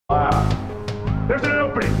There's an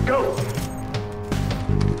opening. Go.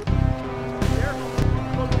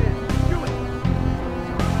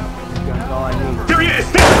 There he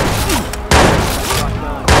is.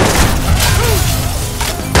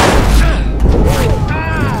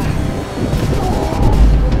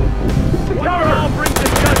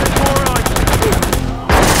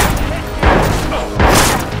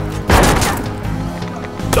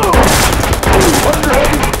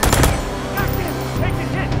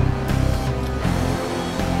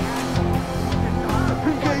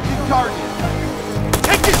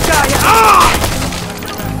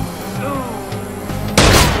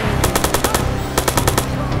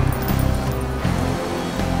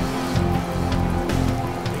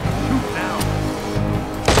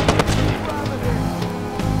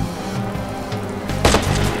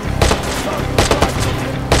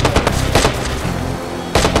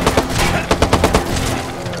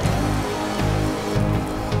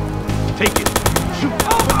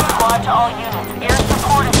 To all units, air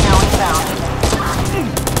support is now inbound.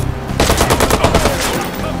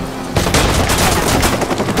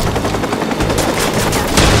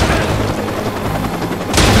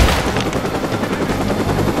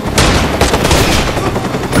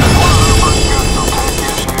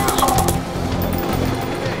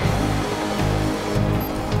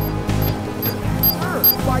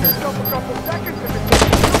 Buy yourself a couple seconds if it's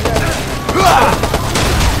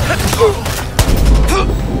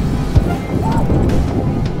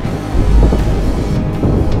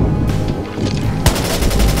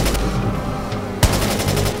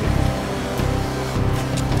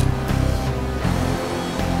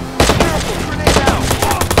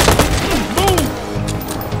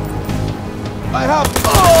I have...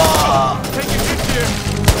 take it this year.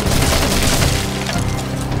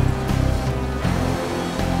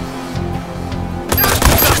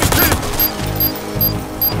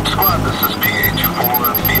 Squad, this is PH4.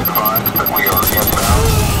 Be advised that we are inbound.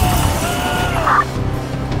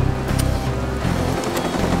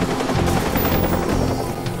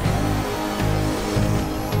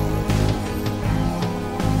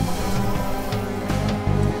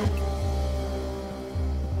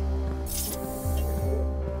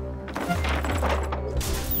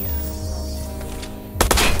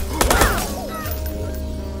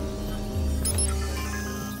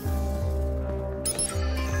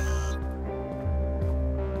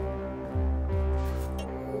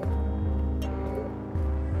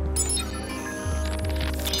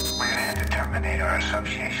 Terminate our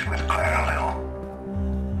association with Clara Little.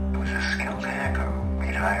 It was a skilled hacker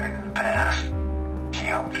we'd hired in the past. She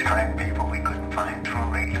helped track people we couldn't find through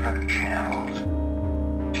regular channels.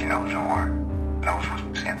 She knows her work, knows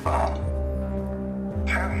what's involved.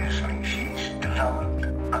 Curiously, she's developed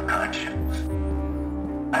a conscience.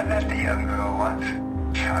 I met the young girl once.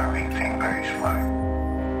 Charming thing, very smart.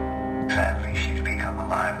 Sadly, she's become a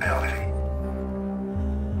liability.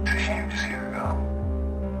 It's a shame to see her go.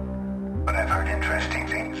 But I've heard interesting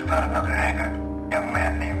things about another hacker, young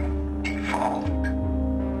man named Default.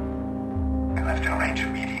 We'll have to arrange a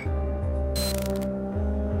meeting.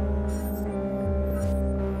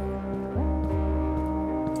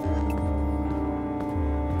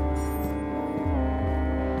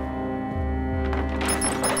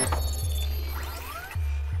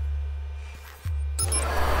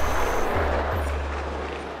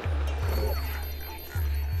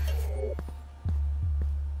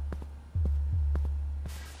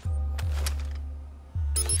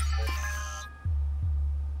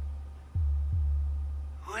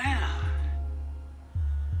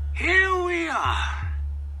 Here we are.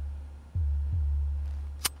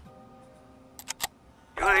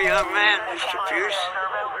 You're a young man, Mr. Pierce.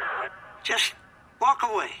 Just walk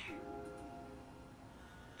away.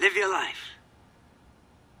 Live your life.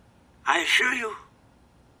 I assure you,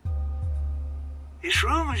 this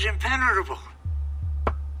room is impenetrable.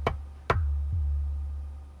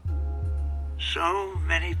 So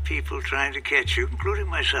many people trying to catch you, including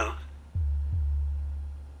myself.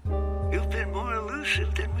 You've been more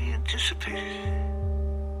elusive than we anticipated.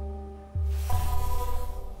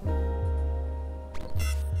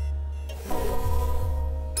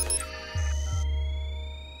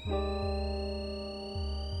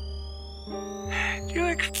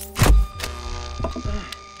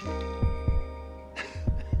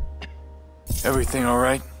 Everything all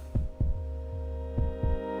right?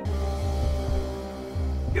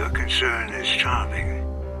 Your concern is charming,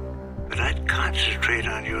 but I'd concentrate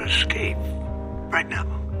on your escape right now.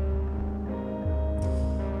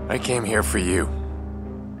 I came here for you.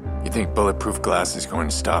 You think bulletproof glass is going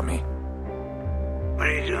to stop me? What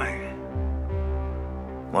are you doing?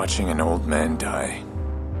 Watching an old man die.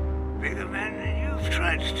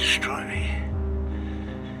 to destroy me.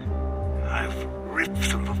 I've ripped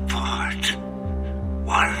them apart,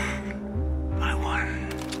 one by one.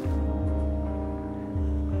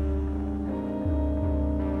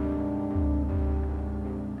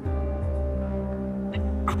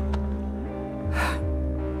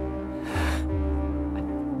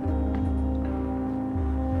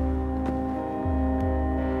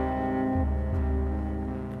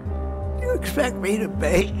 You expect me to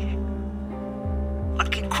beg?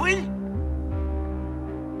 Lucky Quinn?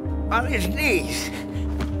 On his knees.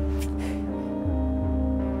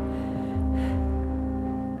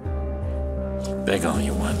 Beg all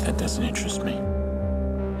you want, that doesn't interest me.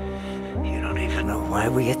 You don't even know. Know why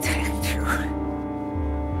we attacked you.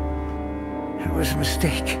 It was a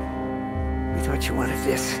mistake. We thought you wanted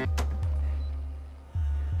this.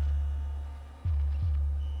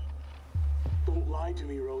 Don't lie to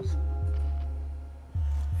me, Rose.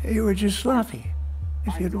 You were just sloppy.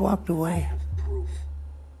 If you'd walked away, Proof.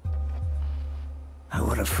 I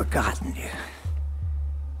would have forgotten you.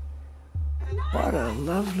 What a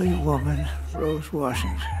lovely woman, Rose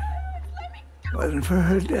Washington. Wasn't for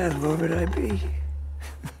her death, where would I be?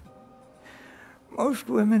 Most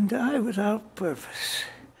women die without purpose.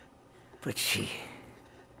 But she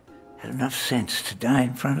had enough sense to die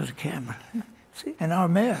in front of the camera. See, and our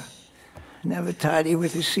mayor, never tidy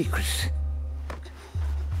with his secrets.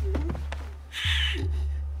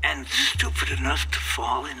 And stupid enough to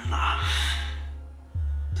fall in love.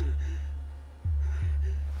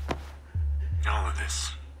 All of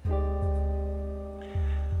this.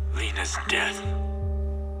 Lena's death.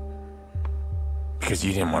 Because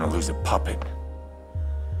you didn't want to lose a puppet.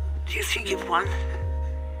 Do you think you've won?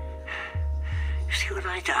 You see, when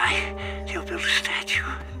I die, they'll build a statue.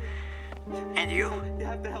 And you? You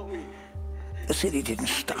have to help me. The city didn't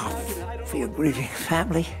stop for your grieving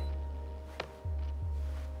family.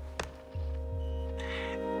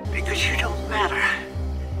 Because you don't matter.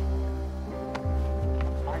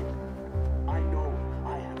 I know.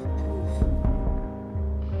 I have proof.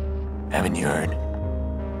 Haven't you heard?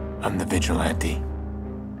 I'm the vigilante.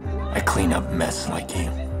 I clean up mess like you.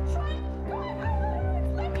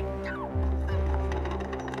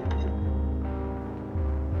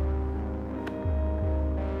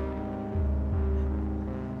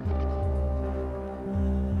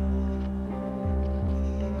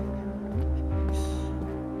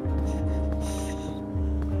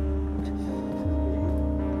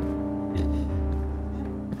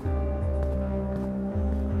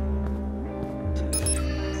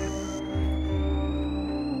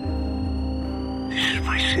 This is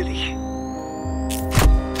my city.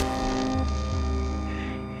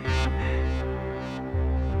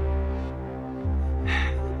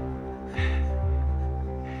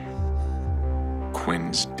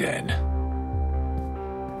 Quinn's dead.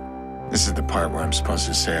 This is the part where I'm supposed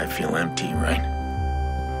to say I feel empty, right?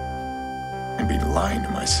 I'd be lying to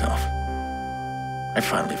myself. I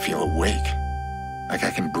finally feel awake. Like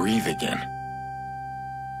I can breathe again.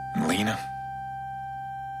 And Lena?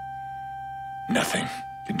 Nothing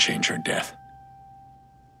can change her death.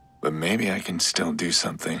 But maybe I can still do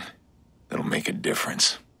something that'll make a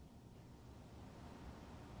difference.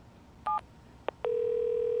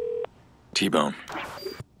 T-Bone,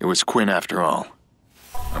 it was Quinn after all.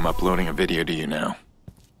 I'm uploading a video to you now.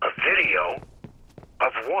 A video?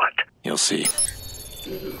 Of what? You'll see.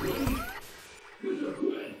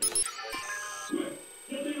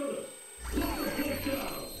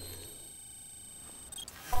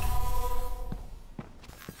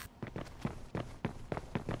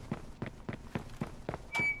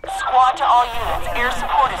 Squad to all units. Air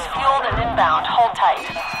support is fueled and inbound. Hold tight.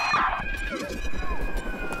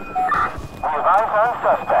 We've eyes on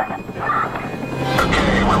suspect.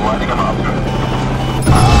 Okay, we're lighting him up.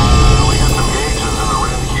 We got some gauges in the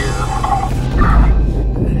red here.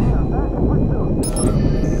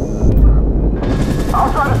 I'll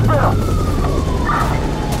try to split him.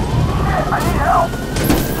 I need help.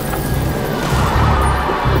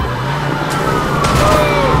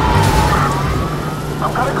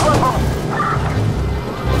 I'm gonna clip him.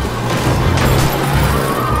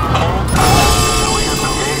 We got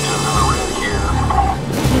some gauges in the red here.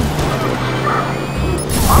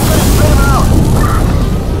 I'm gonna split him out.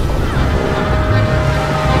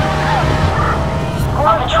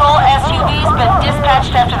 On patrol, SUV's been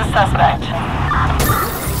dispatched after the suspect.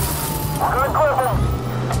 We're gonna clip him.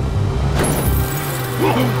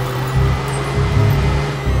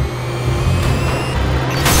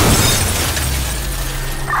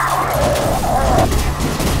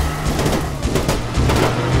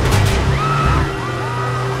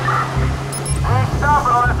 Ain't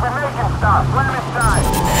stopping on this Formation stop. Slam inside.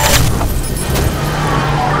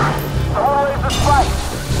 Someone raise the spike.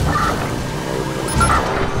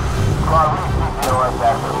 Squad, we need CPOS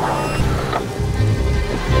access.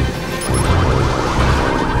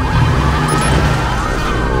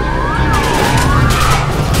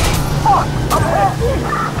 Fuck! I'm hit!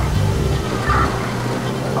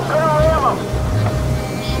 I'm gonna ram him!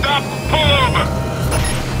 Stop! Pull over!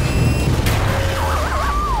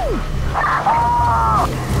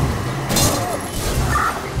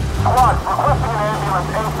 Squad, requesting an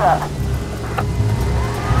ambulance ASAP.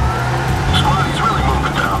 Squad, he's really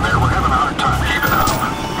moving down there. We're having a hard time keeping up.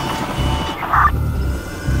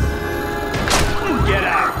 Get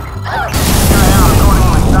out! Guy out, going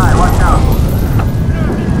inside. Watch out.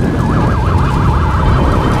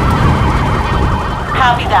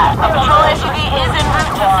 Copy that. A patrol SUV is en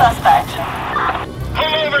route to suspect.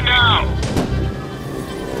 Pull over now!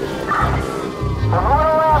 We're moving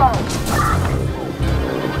around him.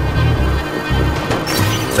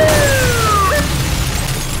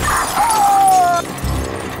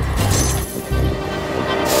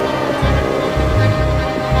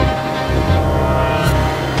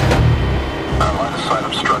 Line of sight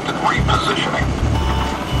obstructed. Repositioning.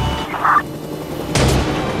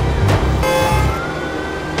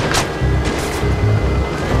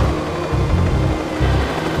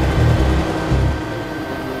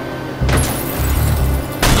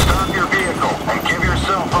 Stop your vehicle and give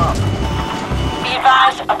yourself up. Be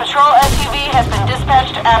advised, a patrol SUV has been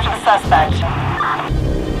dispatched after the suspect.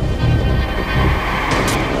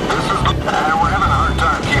 This is the... we're having a hard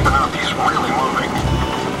time keeping up. He's really moving.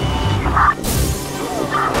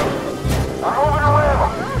 We're moving around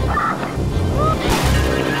him.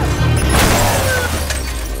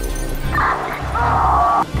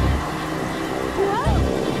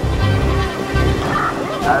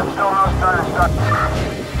 Still no sign of stuck.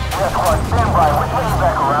 Yeah, squad, stand by. We're taking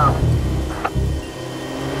back around.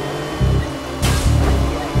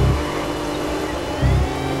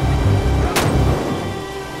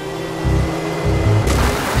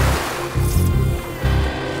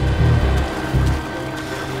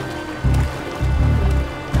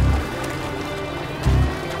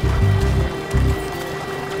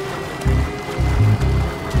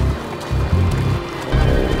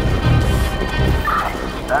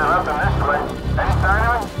 Nothing this way. Any sign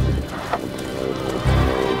of it?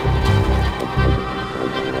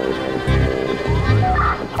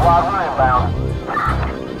 Squad, we're inbound.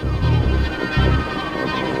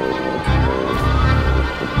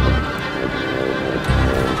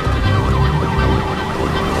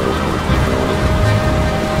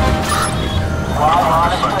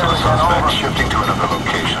 Suspect shifting to another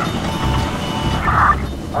location.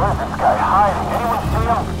 Where's this guy hiding? Anyone see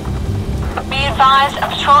him? Be advised, a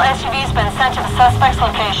patrol SUV has been sent to the suspect's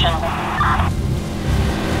location.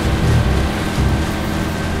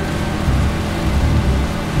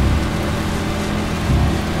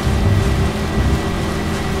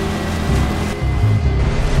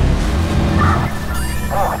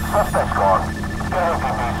 Oh, suspect's gone. Get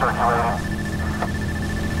APB circulating.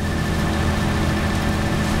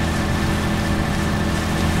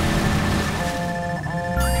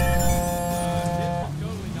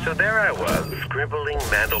 So there I was, scribbling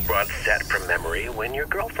Mandelbrot set from memory when your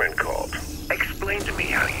girlfriend called. Explain to me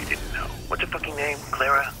how you didn't know. What's her fucking name?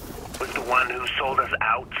 Clara? Was the one who sold us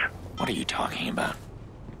out? What are you talking about?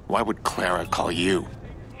 Why would Clara call you?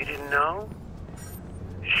 You didn't know?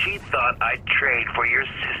 She thought I'd trade for your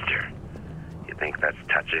sister. You think that's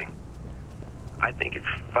touching? I think it's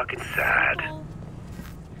fucking sad.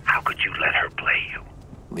 How could you let her play you?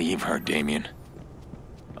 Leave her, Damien.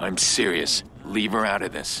 I'm serious. Leave her out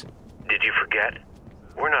of this. Did you forget?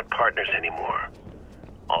 We're not partners anymore.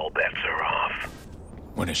 All bets are off.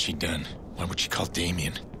 What has she done? Why would she call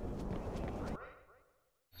Damien?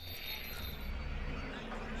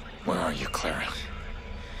 Where are you, Clara?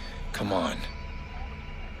 Come on.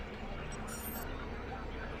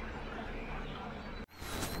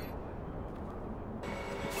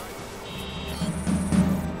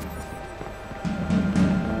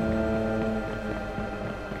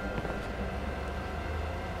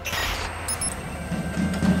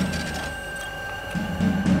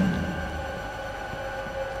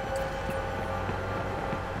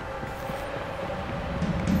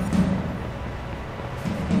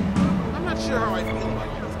 Sure how I feel about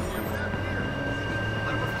all this.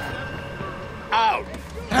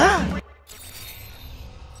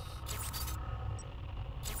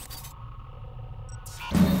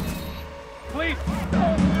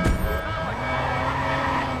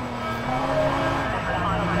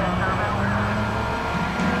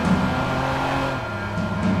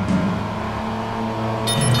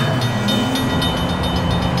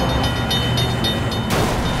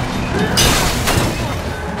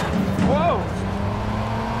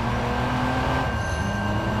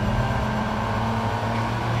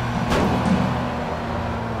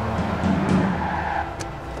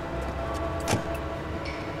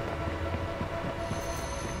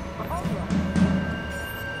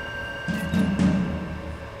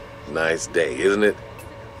 nice day, isn't it?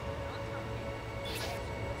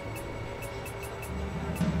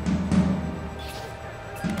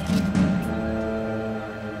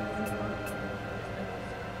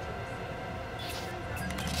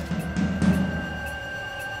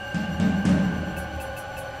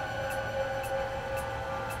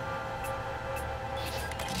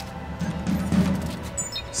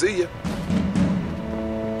 See ya.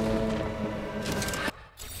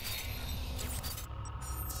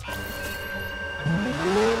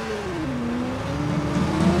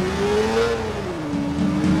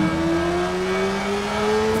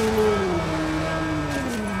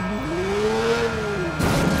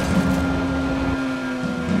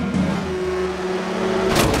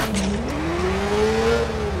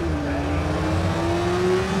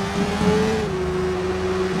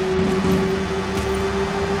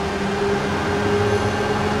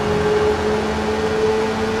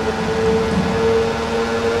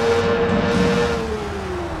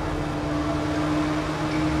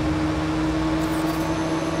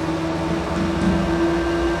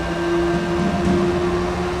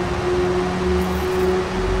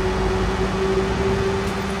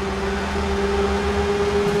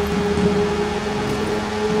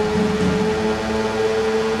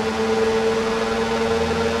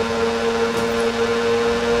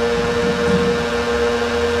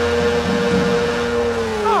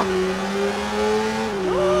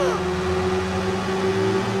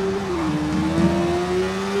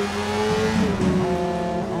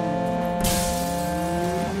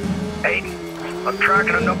 I'm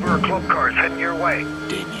tracking a number of club cars heading your way.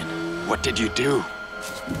 Damien, what did you do?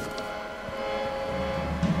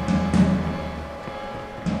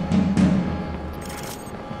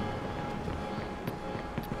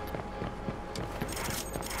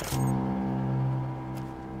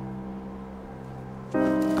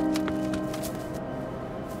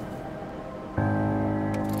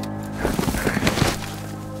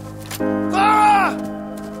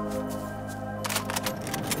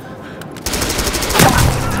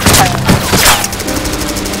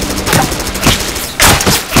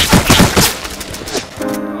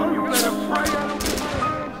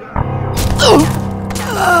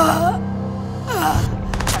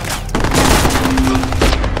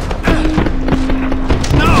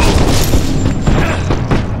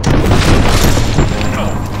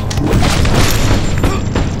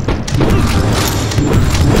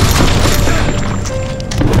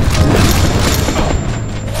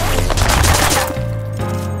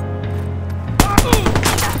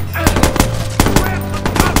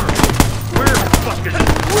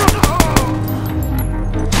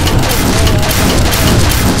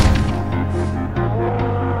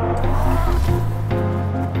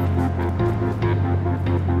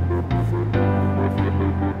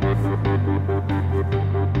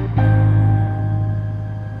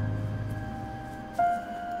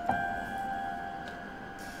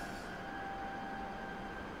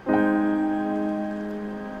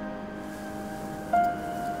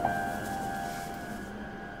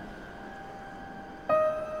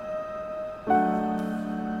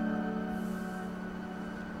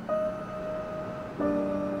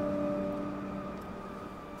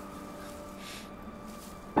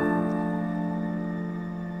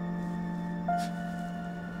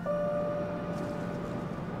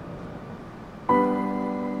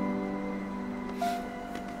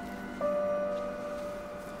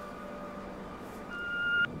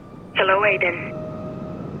 Hello, Aiden.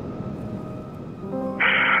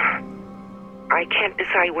 I can't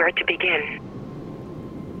decide where to begin.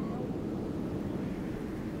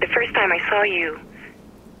 The first time I saw you,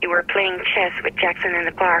 you were playing chess with Jackson in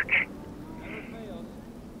the park.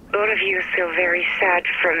 Both of you are still very sad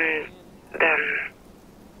from the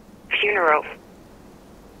funeral.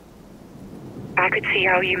 I could see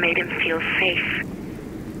how you made him feel safe.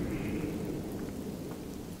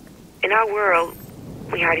 In our world,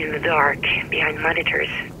 we hide in the dark, behind monitors.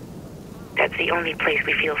 That's the only place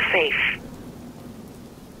we feel safe.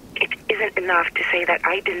 It isn't enough to say that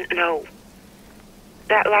I didn't know.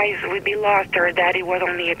 That lives would be lost or that it was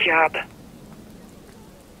only a job.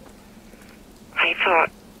 I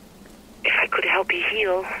thought, if I could help you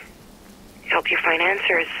heal, help you find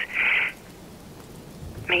answers,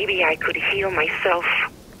 maybe I could heal myself.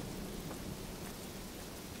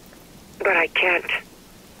 But I can't.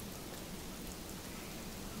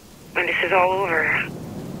 When this is all over,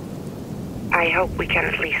 I hope we can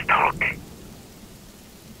at least talk.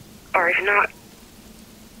 Or if not,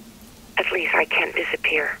 at least I can't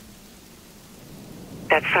disappear.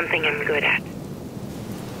 That's something I'm good at.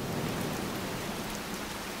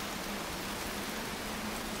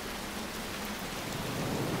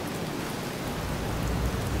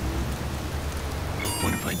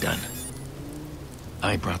 I done?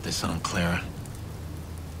 I brought this on Clara.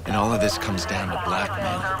 And all of this comes down to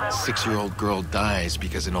blackmail. A 6-year-old girl dies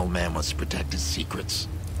because an old man wants to protect his secrets.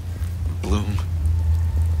 Bloom.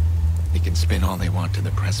 They can spin all they want to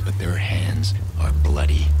the press, but their hands are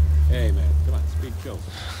bloody. Hey, man, come on, speed kills.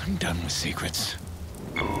 I'm done with secrets.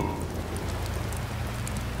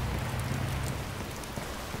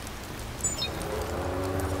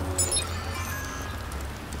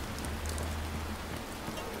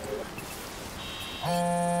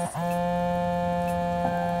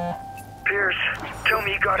 Pierce, tell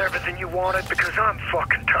me you got everything you wanted because I'm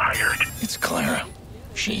fucking tired. It's Clara.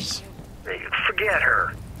 She's... Hey, forget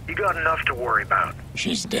her. You got enough to worry about.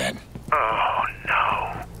 she's dead. Oh,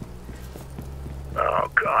 no.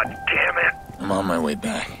 Oh, god damn it. I'm on my way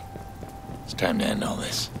back. It's time to end all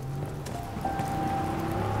this.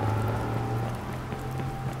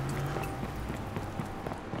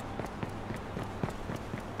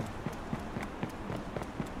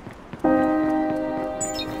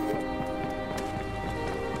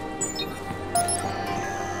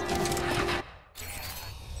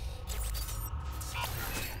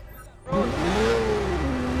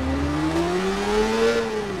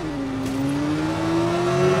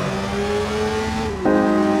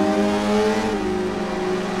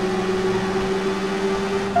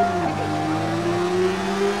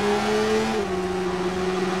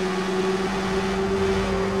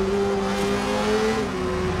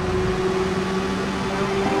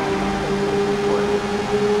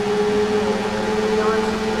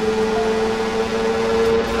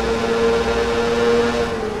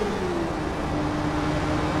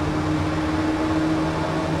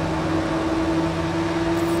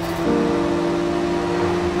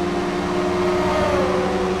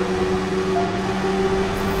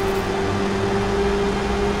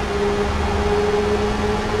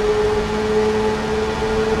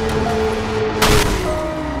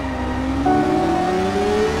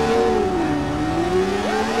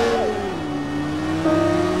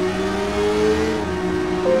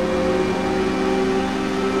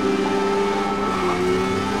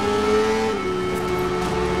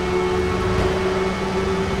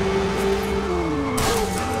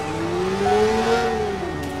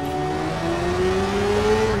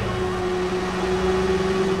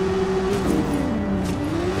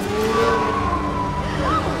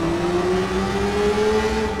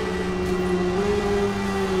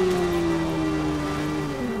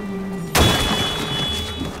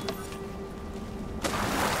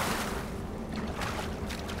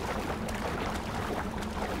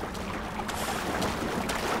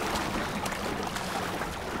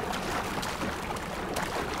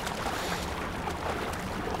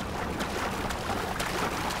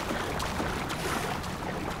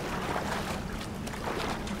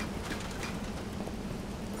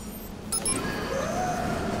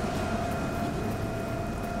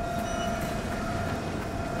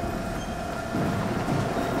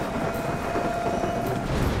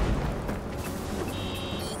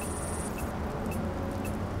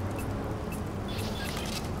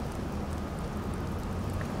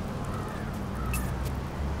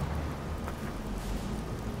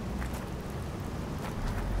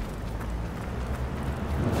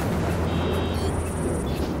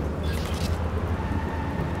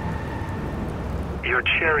 Your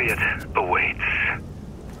chariot awaits.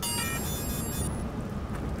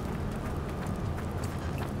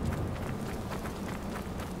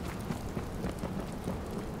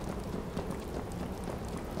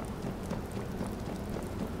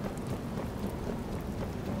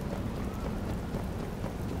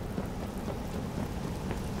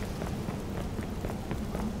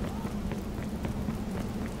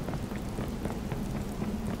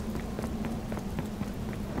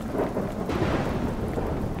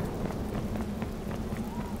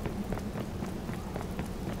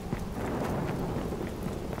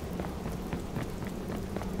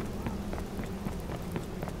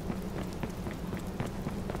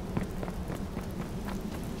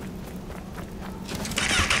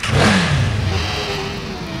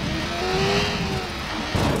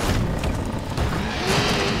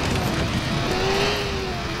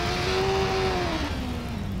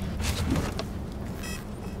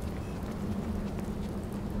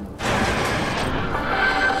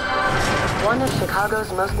 One of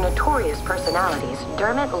Chicago's most notorious personalities,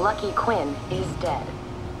 Dermot Lucky Quinn, is dead.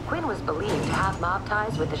 Quinn was believed to have mob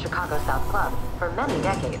ties with the Chicago South Club for many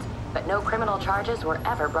decades, but no criminal charges were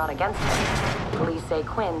ever brought against him. Police say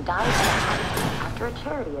Quinn died in a house after a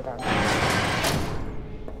charity event.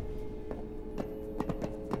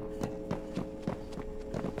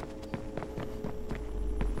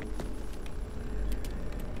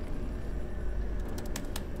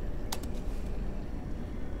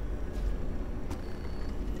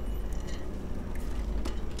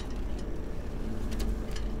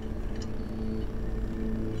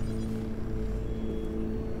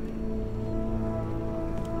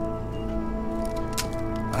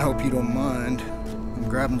 hope you don't mind. I'm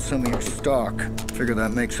grabbing some of your stock. Figure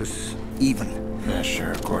that makes us even. Yeah,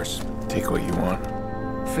 sure, of course. Take what you want.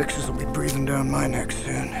 Fixers will be breathing down my neck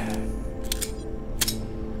soon.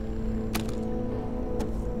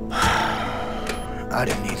 I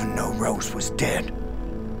didn't even know Rose was dead.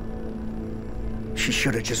 She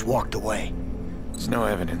should have just walked away. There's no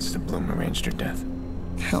evidence that Bloom arranged her death.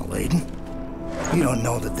 Hell, Aiden. You don't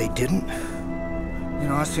know that they didn't. You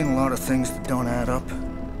know, I've seen a lot of things that don't add up.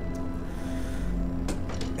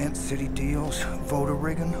 Ant City deals, voter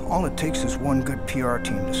rigging. All it takes is one good PR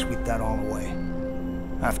team to sweep that all away.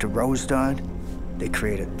 After Rose died, they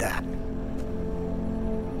created that.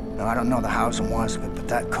 Now, I don't know the hows and whys of it, but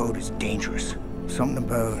that code is dangerous. Something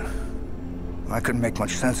about... I couldn't make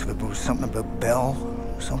much sense of it, but it was something about Bell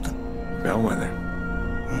or something. Bellwether.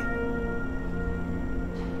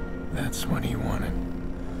 That's what he wanted.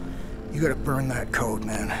 You gotta burn that code,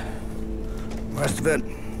 man. The rest of it,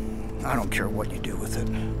 I don't care what you do with it.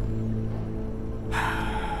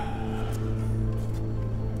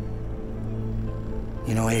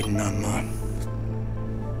 You know, Aiden,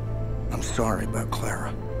 I'm sorry about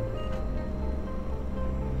Clara.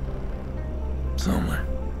 Somewhere.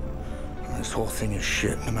 This whole thing is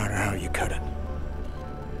shit, no matter how you cut it.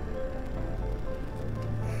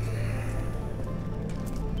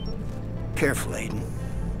 Careful, Aiden.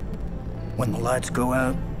 When the lights go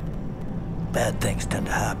out, bad things tend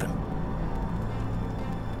to happen.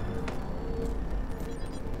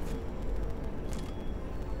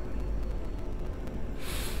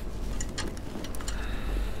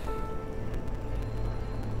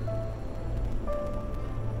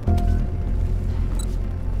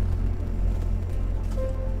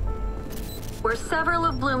 Where several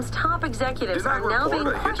of Bloom's top executives are now being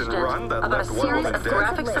questioned about a series of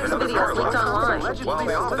graphic sex videos leaked online. While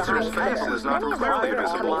the officer's face is not clearly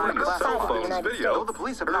visible in the cell phone's video,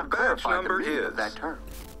 her badge number is.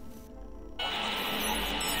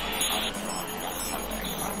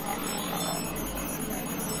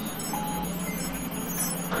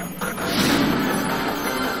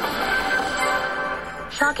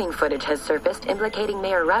 Shocking footage has surfaced implicating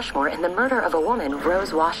Mayor Rushmore in the murder of a woman,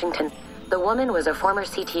 Rose Washington. The woman was a former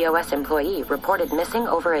CTOS employee reported missing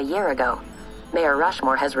over a year ago. Mayor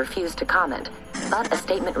Rushmore has refused to comment, but a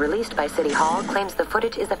statement released by City Hall claims the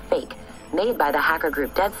footage is a fake, made by the hacker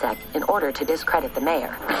group DedSec in order to discredit the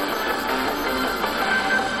mayor.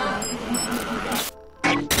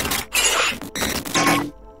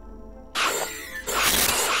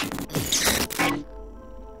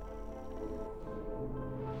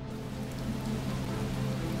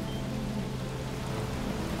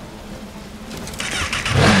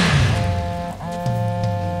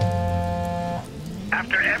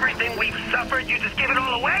 You just give it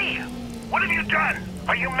all away? What have you done?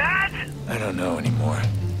 Are you mad? I don't know anymore.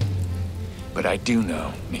 But I do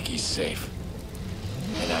know Nikki's safe.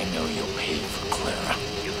 And I know you'll pay for Clara.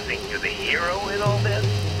 You think you're the hero in all this?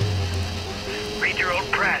 Read your own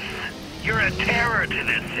press. You're a terror to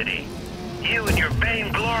this city. You and your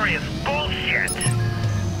vainglorious bullshit.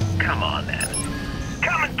 Come on, then.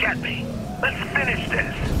 Come and get me. Let's finish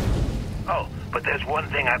this. Oh, but there's one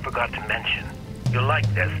thing I forgot to mention. You'll like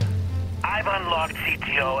this. I've unlocked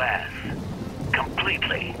CTOS.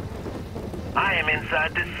 Completely. I am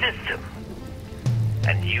inside the system.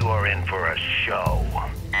 And you are in for a show.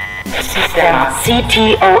 System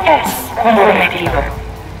CTOS activo.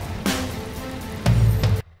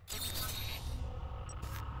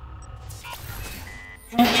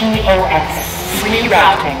 CTOS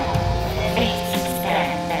rerouting.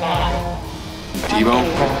 Devo?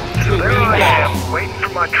 So there I am, waiting for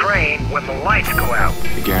my train when the lights go out.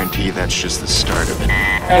 I guarantee that's just the start of it.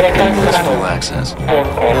 That's full access.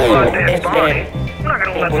 Hold dead body. I'm not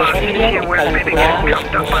gonna let my here where baby get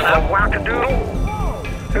jumped up on that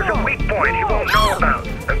wackadoodle. There's a weak point he won't know about.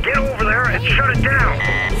 Now get over there and shut it down.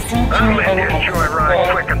 I'll end this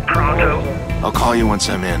joyride quick and pronto. I'll call you once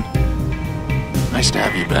I'm in. Nice to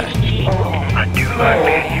have you back. I do like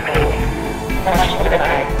being useful.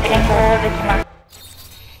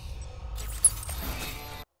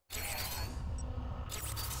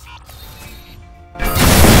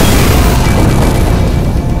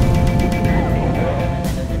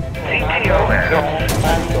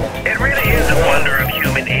 It really is a wonder of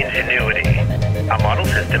human ingenuity. A model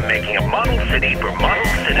system making a model city for model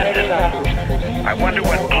citizens. I wonder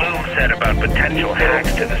what Bloom said about potential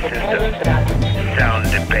hacks to the system. Sound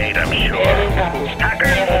debate, I'm sure.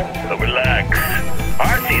 Hackers? So relax.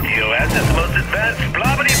 Our CTOS is the most advanced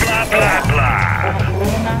blah-blah-blah-blah-blah.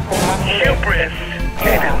 Hubris.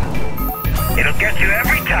 It'll get you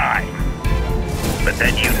every time. But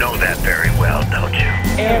Then you know that very well, don't you?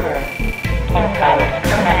 Error. Invalid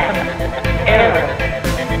command. Error.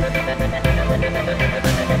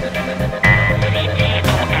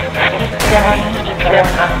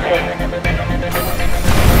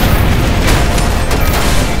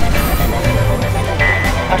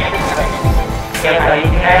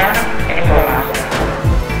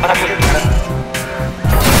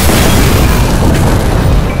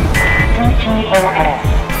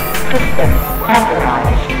 System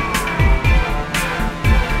compromised.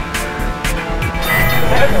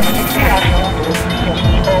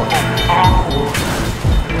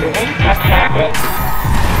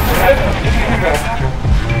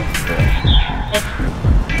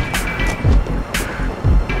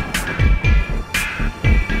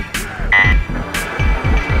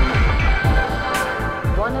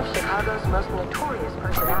 One of Chicago's most notorious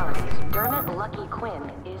personalities, Dermot Lucky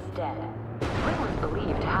Quinn, is dead. Quinn was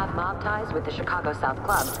believed to have mob ties with the Chicago South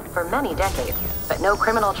Club for many decades, but no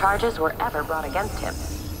criminal charges were ever brought against him.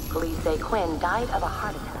 Police say Quinn died of a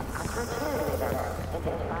heart attack after a charity event in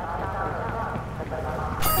his five-star hotel.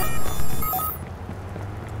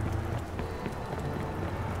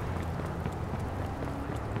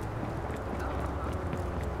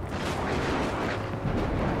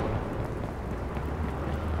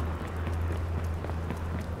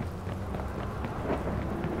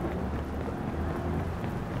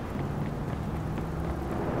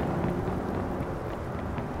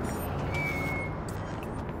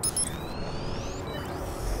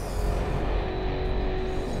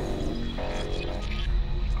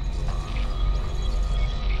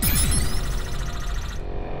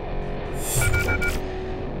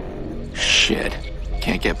 Shit.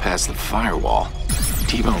 Can't get past the firewall.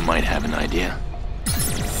 T-Bone might have an idea.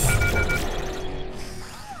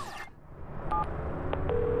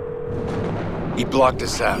 He blocked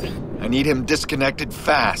us out. I need him disconnected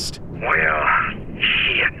fast. Well,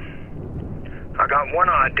 shit. I got one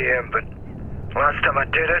idea, but last time I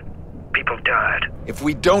did it, people died. If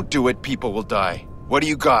we don't do it, people will die. What do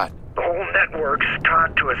you got? The whole network's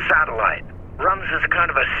tied to a satellite. Runs as a kind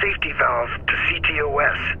of a safety valve to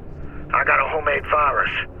CTOS. I got a homemade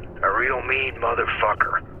virus. A real mean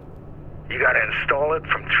motherfucker. You gotta install it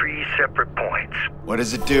from 3 separate points. What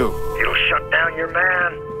does it do? It'll shut down your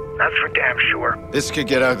man. That's for damn sure. This could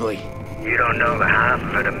get ugly. You don't know the half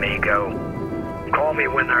of it, amigo. Call me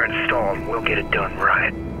when they're installed. We'll get it done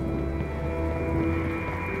right.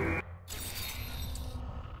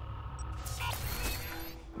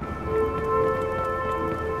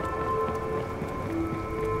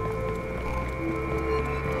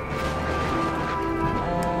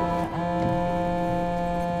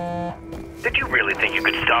 Did you really think you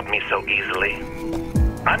could stop me so easily?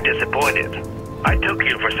 I'm disappointed. I took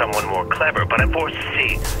you for someone more clever, but I'm forced to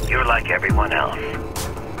see you're like everyone else.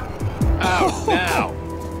 Out now!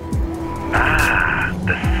 Ah,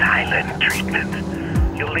 the silent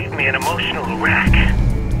treatment. You'll leave me an emotional wreck.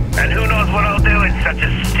 And who knows what I'll do in such a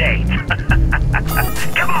state.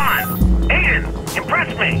 Come on! Aiden, impress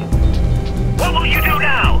me! What will you do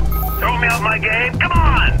now? Throw me out my game? Come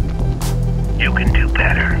on! You can do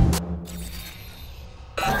better.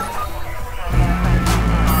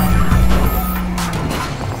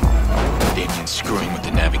 Damien's screwing with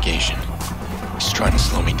the navigation. He's trying to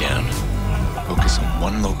slow me down. Focus on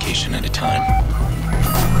one location at a time.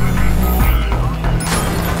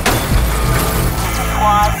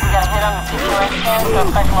 Squad, we got a hit on the situation,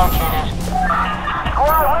 suspect located.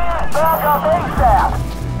 Squad wins, back up ASAP.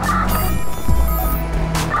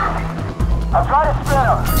 I'm trying to spin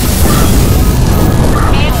him.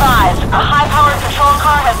 Be advised, a high-powered patrol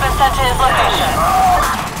car has been sent to his location.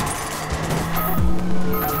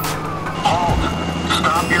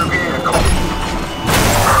 Stop your vehicle.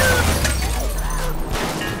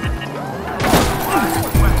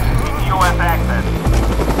 U.S. access.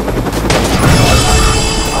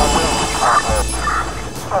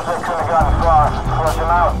 Suspect couldn't have gotten far. Flush him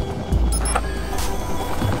out.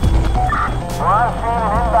 Ron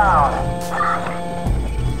Shannon inbound.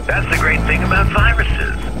 That's the great thing about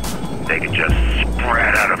viruses. They can just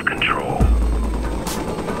spread out of control.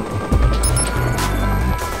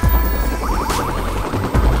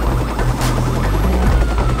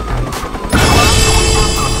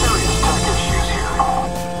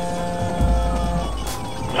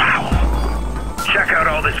 Wow. Check out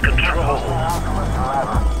all this control.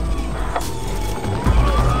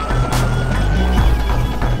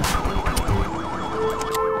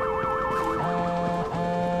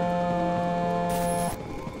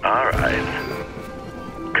 All right.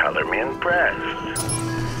 Color me in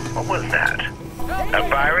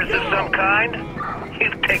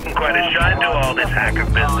try to shine to all this hacker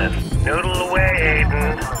business. Noodle away,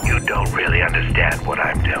 Aiden. You don't really understand what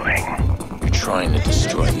I'm doing. You're trying to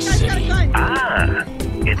destroy the city. Ah,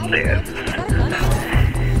 it's this.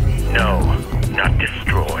 No, not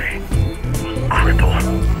destroy. Cripple.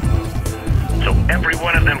 So every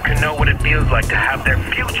one of them can know what it feels like to have their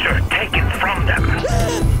future taken from them.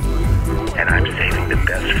 And I'm saving the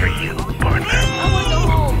best for you, partner.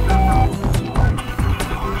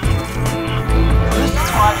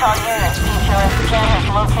 Squad all units. DTOS scan has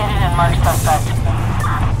located and marked suspect.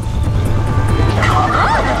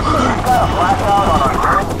 Got a blackout on our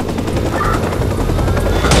grid.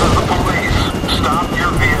 This is the police. Stop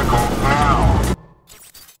your vehicle now.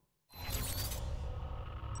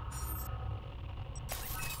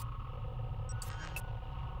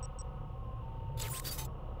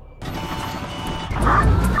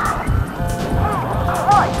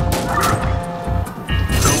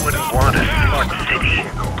 Who wouldn't want a smart city?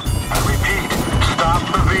 I repeat, stop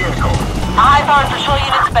the vehicle. A high-powered patrol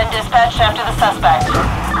unit's been dispatched after the suspect.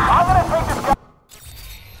 I'm gonna take this guy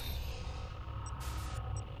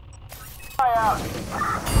out.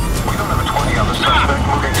 We don't have a 20 on the suspect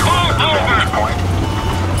moving towards the vantage point.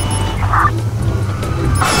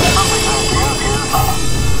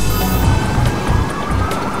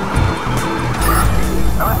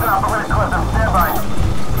 Now listen up, we're gonna close them. Stand by.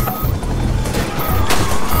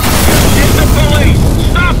 It's the police!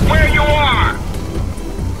 Stop where you are!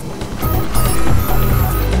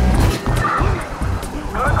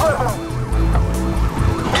 Gonna close them.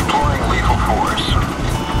 Deploying lethal force.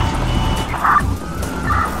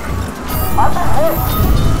 I've been hit.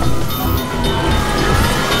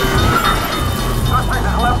 Suspect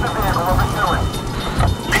has left the vehicle. We're pursuing.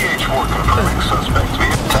 PH4 confirming suspect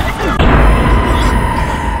via tag.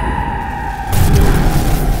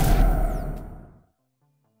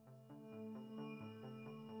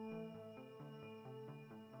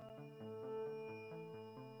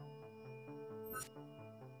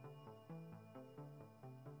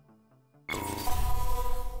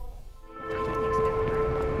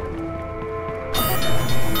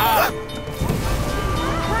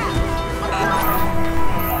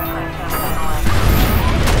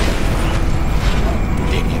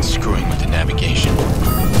 Damien's screwing with the navigation.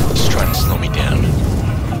 He's trying to slow me down.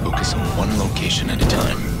 Focus on one location at a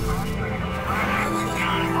time.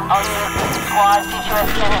 All units, squad, DTOS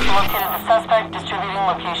scan has located the suspect. Distributing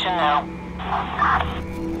location now.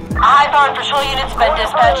 A high-powered patrol unit's been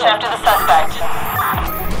dispatched after the suspect.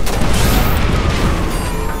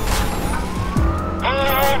 Pull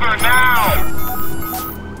over now!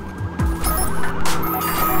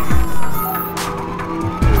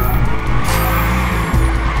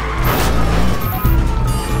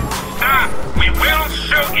 Stop! We will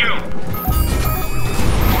shoot you!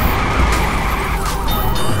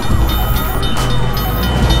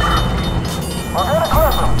 We're gonna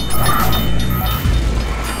close them.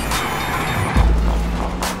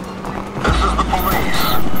 This is the police.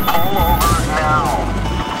 Pull over now.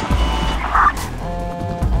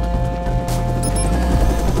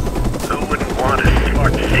 Who wouldn't want a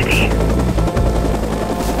smart city?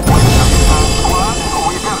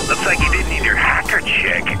 Looks like you didn't need your hacker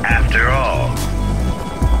check after all.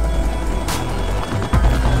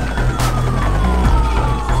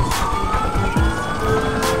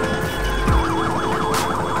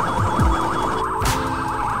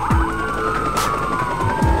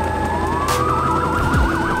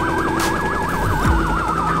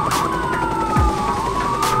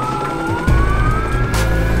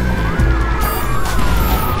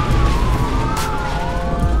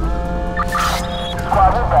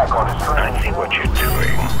 I see what you're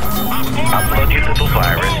doing. Upload your little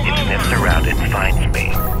virus, it sniffs around it and finds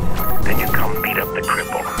me. Then you come beat up the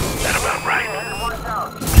cripple. That about right?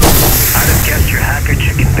 I'd have guessed your hacker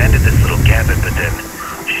chick invented this little gambit, but then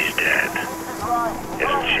she's dead.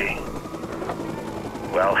 Isn't she?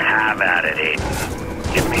 Well, have at it,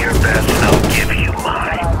 Aiden. Give me your best and I'll give you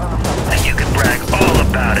mine. And you can brag all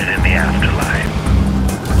about it in the afterlife.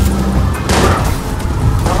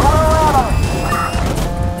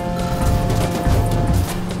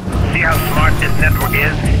 See how smart this network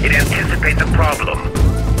is? It anticipates a problem.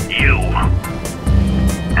 You.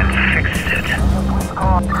 And fixes it.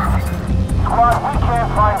 Squad, we can't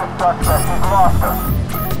find the suspect. He's lost us.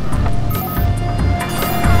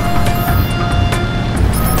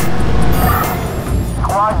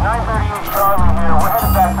 Squad, 938 Charlie here. We're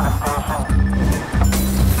headed back to the station.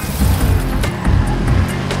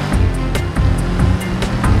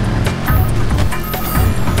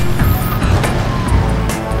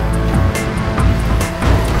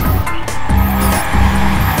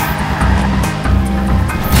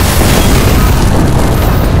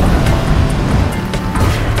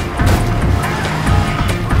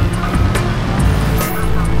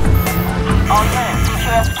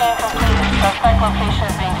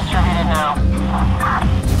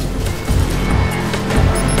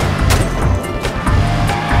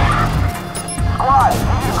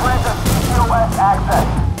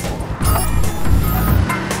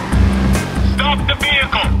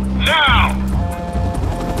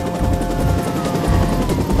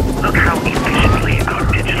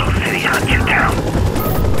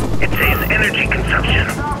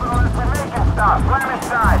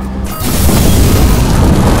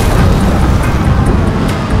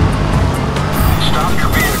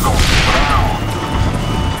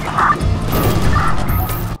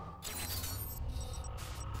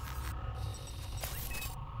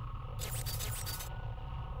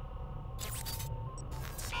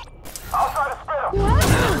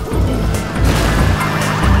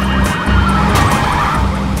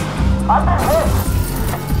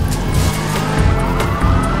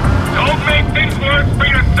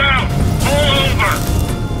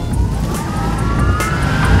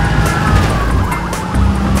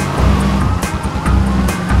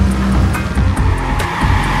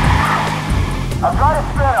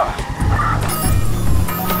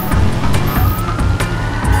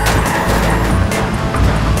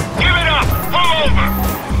 Give it up! Pull over!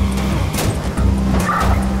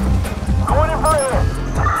 Going in for air.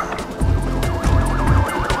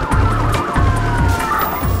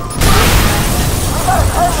 We got a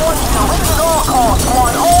 10-1 here. We need all calls. Come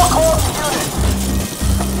on, all calls to units.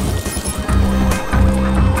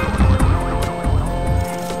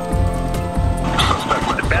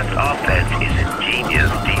 The best offense is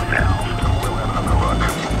ingenious defense.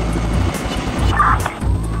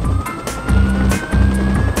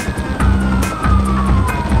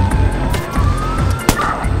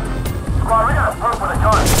 Squad, we got a perp with a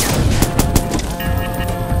gun.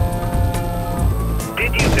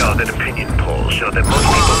 Did you know that opinion polls show that most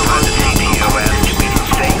people find the CTOS to be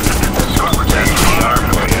safe? That's PR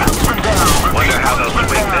for you. Wonder how they'll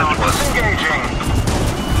swing this one.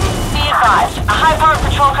 Be advised, a high-powered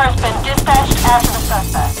patrol car has been dispatched after the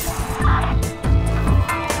suspect.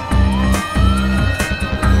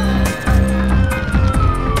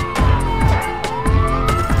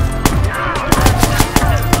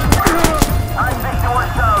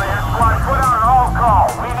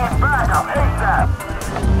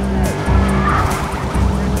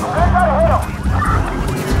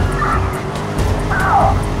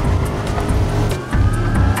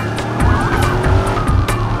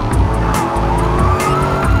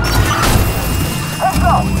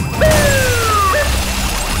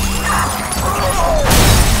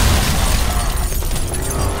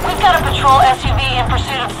 Patrol SUV in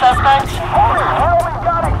pursuit of suspects. Holy hell, we've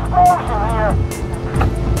got explosion here!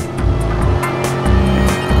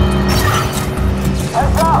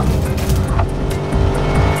 Heads up!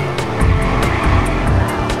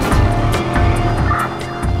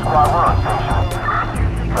 Squad, we're on station.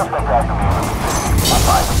 Suspect activated. On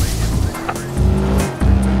 5.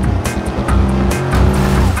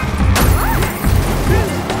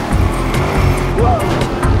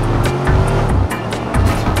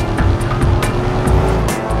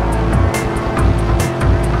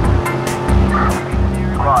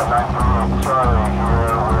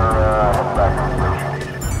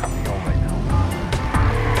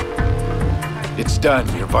 It's done.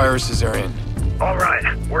 Your viruses are in. All right,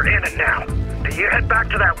 we're in it now. Do you head back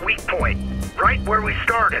to that weak point, right where we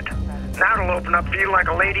started? That'll open up for you like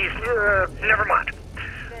a lady's... never mind.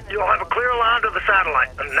 You'll have a clear line to the satellite,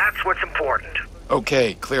 and that's what's important.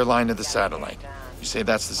 Okay, clear line to the satellite. You say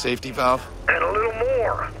that's the safety valve? And a little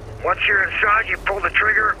more. Once you're inside, you pull the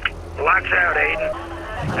trigger, lights out, Aiden.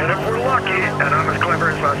 And if we're lucky, and I'm as clever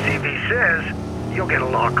as my CV says, you'll get a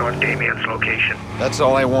lock on Damien's location. That's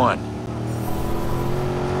all I want.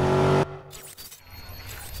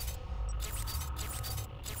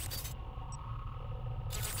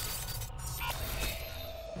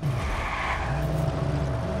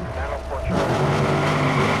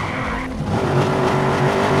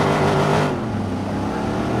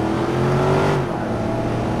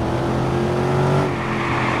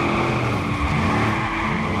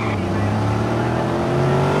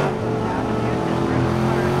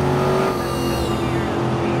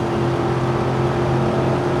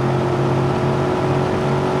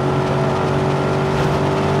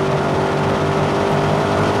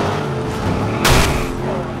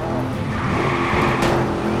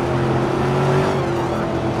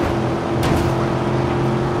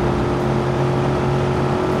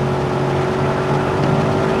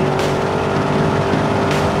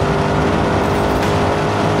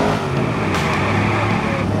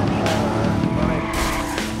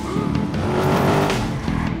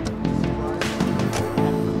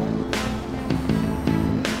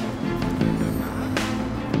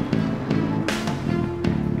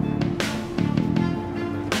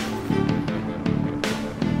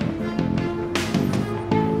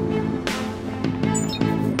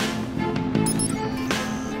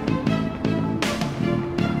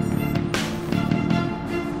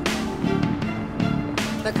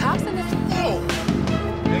 The cops in this... Oh!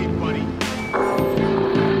 Hey, buddy.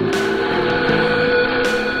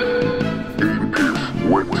 Aiden Pierce,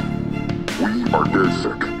 wait. We are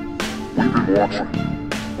DedSec. We've been watching.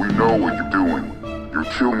 We know what you're doing. You're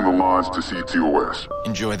killing the lines to CTOS.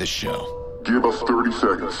 Enjoy the show. Give us 30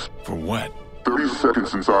 seconds. For what? 30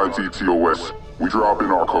 seconds inside CTOS. We drop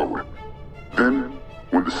in our code. Then,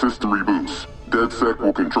 when the system reboots, DedSec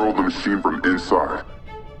will control the machine from inside.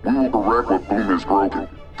 We will correct what Boom has broken.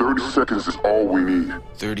 30 seconds is all we need.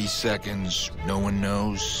 30 seconds, no one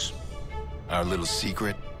knows? Our little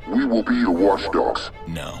secret? We will be the watchdogs.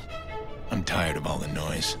 No. I'm tired of all the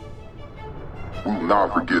noise. We will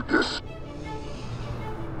not forget this.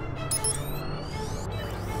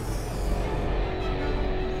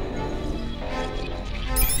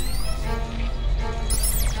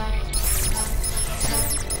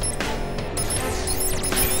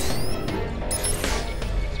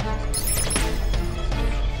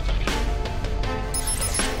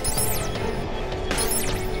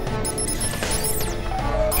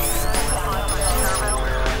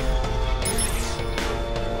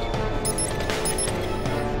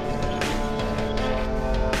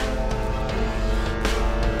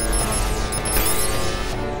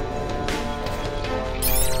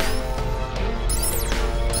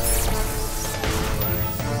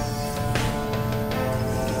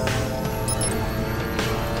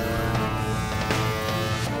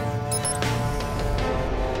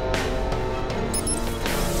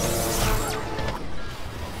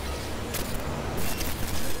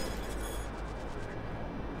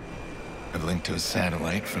 to a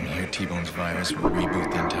satellite. From here, T-Bone's virus will reboot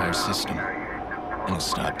the entire system. It'll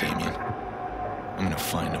stop Damien. I'm gonna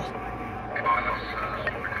find him.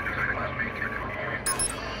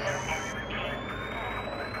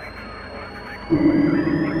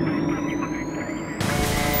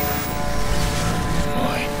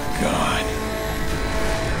 My God.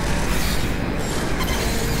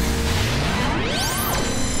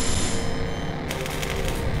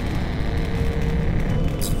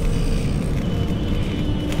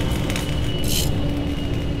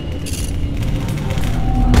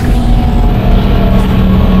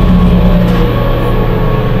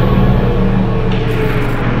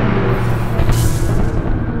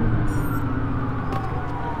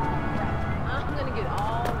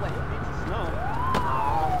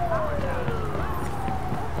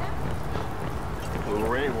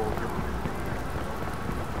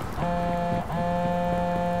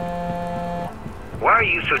 Why are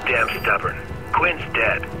you so damn stubborn? Quinn's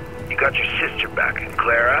dead. You got your sister back, and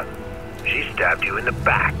Clara? She stabbed you in the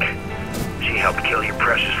back. She helped kill your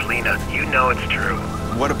precious Lena. You know it's true.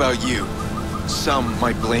 What about you? Some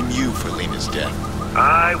might blame you for Lena's death.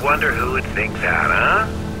 I wonder who would think that, huh?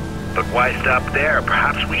 But why stop there?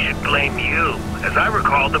 Perhaps we should blame you. As I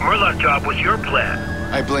recall, the Murloc job was your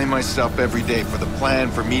plan. I blame myself every day for the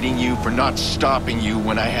plan, for meeting you, for not stopping you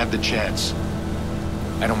when I had the chance.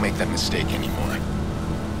 I don't make that mistake anymore.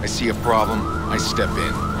 I see a problem, I step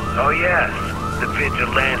in. Oh yes, the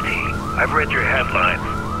vigilante. I've read your headlines.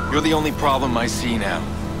 You're the only problem I see now,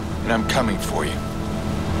 and I'm coming for you.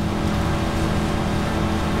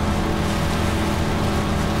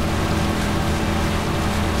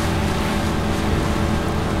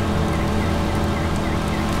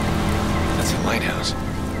 That's a lighthouse.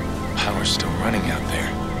 Power's still running out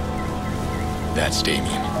there. That's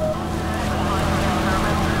Damien.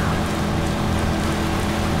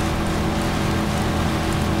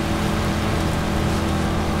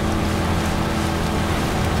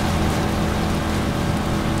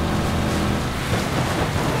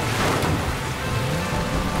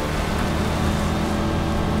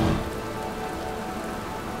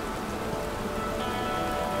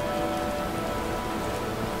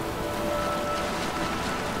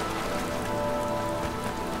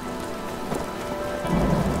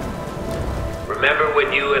 Remember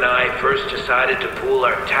when you and I first decided to pool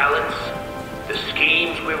our talents? The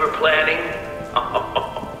schemes we were planning?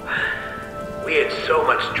 We had so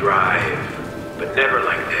much drive, but never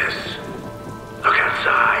like this. Look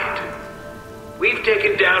outside. We've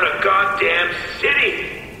taken down a goddamn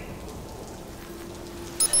city!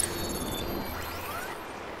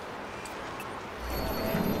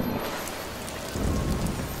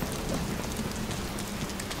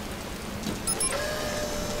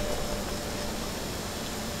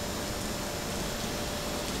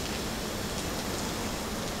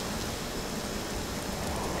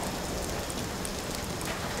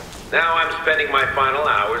 Now I'm spending my final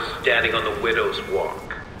hours standing on the Widow's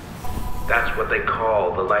Walk. That's what they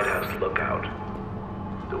call the Lighthouse Lookout.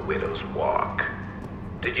 The Widow's Walk.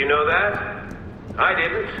 Did you know that? I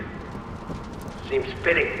didn't. Seems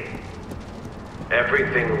fitting.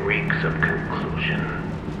 Everything reeks of conclusion.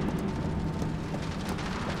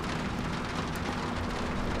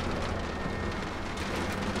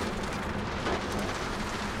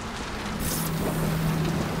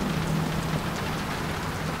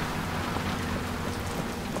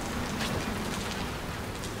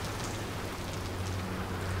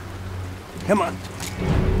 Come on.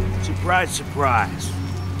 Surprise, surprise.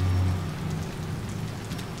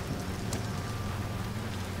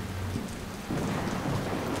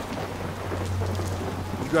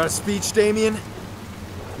 You got a speech, Damien?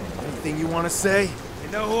 Anything you want to say?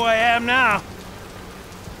 You know who I am now.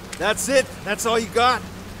 That's it? That's all you got?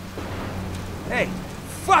 Hey,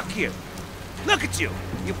 fuck you. Look at you.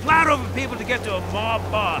 You plowed over people to get to a mob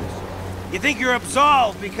boss. You think you're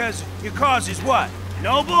absolved because your cause is what?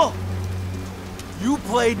 Noble? You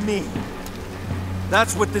played me.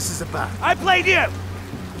 That's what this is about. I played you!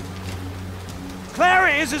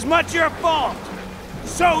 Clara is as much your fault.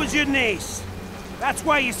 So is your niece. That's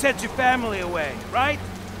why you sent your family away, right?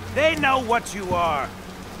 They know what you are.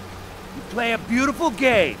 You play a beautiful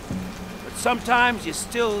game, but sometimes you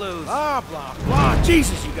still lose. Blah, blah, blah.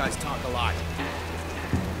 Jesus, you guys talk a lot.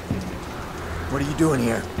 What are you doing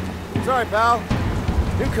here? Sorry, pal.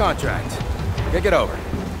 New contract. Kick it over.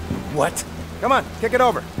 What? Come on, kick it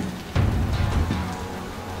over.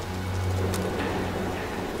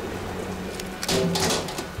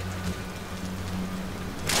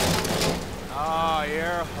 Oh,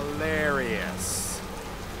 you're hilarious.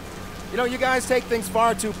 You know, you guys take things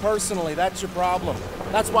far too personally. That's your problem.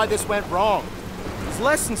 That's why this went wrong.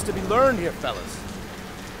 lessons to be learned here, fellas.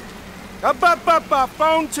 Up,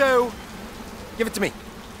 phone 2. Give it to me.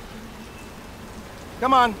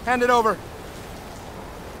 Come on, hand it over.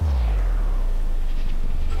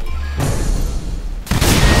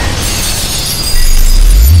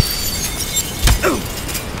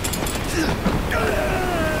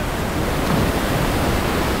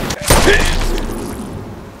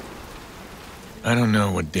 I don't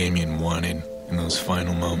know what Damien wanted in those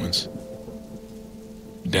final moments.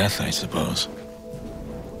 Death, I suppose.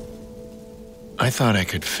 I thought I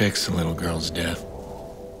could fix the little girl's death,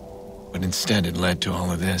 but instead it led to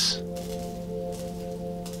all of this.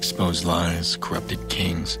 Exposed lies, corrupted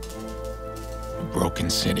kings, a broken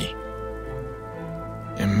city.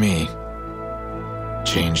 And me,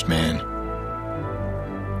 changed man.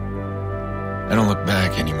 I don't look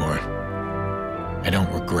back anymore. I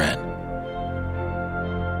don't regret.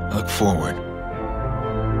 I look forward.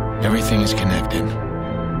 Everything is connected,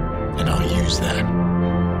 and I'll use that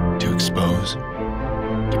to expose,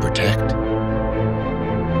 to protect,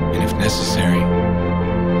 and if necessary,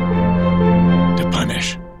 to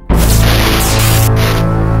punish.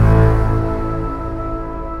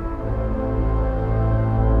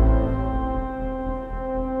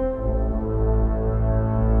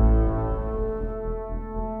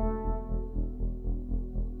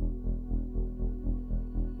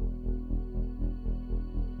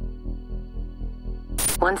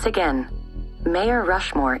 Once again, Mayor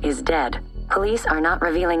Rushmore is dead. Police are not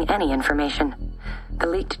revealing any information. The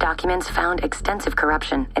leaked documents found extensive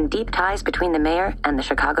corruption and deep ties between the mayor and the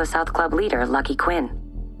Chicago South Club leader, Lucky Quinn.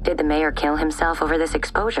 Did the mayor kill himself over this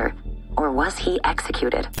exposure, or was he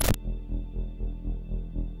executed?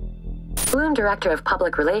 Bloom Director of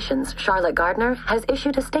Public Relations, Charlotte Gardner, has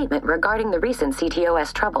issued a statement regarding the recent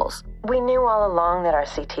CTOS troubles. We knew all along that our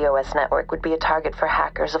CTOS network would be a target for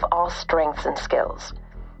hackers of all strengths and skills.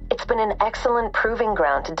 It's been an excellent proving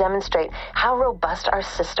ground to demonstrate how robust our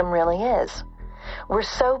system really is. We're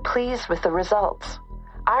so pleased with the results.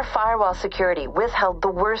 Our firewall security withheld the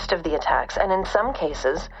worst of the attacks, and in some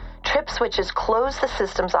cases, trip switches closed the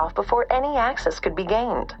systems off before any access could be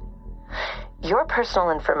gained. Your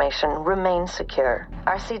personal information remains secure.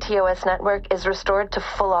 Our CTOS network is restored to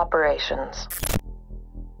full operations.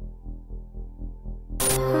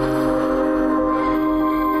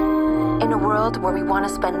 In a world where we want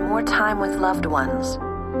to spend more time with loved ones,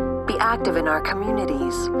 be active in our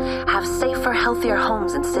communities, have safer, healthier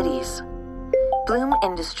homes and cities, Bloom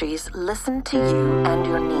Industries listen to you and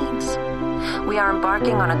your needs. We are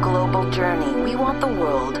embarking on a global journey. We want the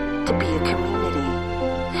world to be a community.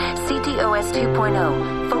 CTOS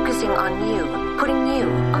 2.0, focusing on you, putting you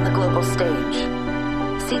on the global stage.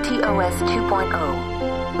 CTOS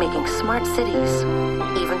 2.0, making smart cities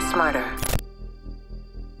even smarter.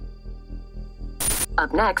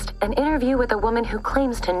 Up next, an interview with a woman who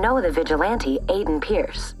claims to know the vigilante, Aiden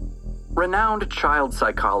Pierce. Renowned child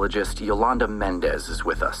psychologist Yolanda Mendez is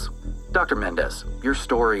with us. Dr. Mendez, your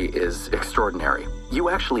story is extraordinary. You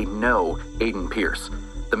actually know Aiden Pierce,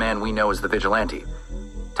 the man we know as the vigilante.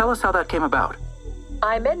 Tell us how that came about.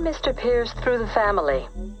 I met Mr. Pierce through the family,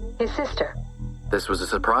 his sister. This was a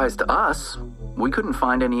surprise to us. We couldn't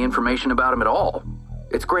find any information about him at all.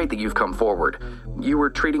 It's great that you've come forward. You were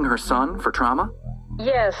treating her son for trauma?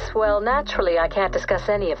 Yes, well, naturally I can't discuss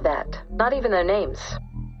any of that. Not even their names.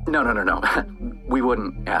 No. We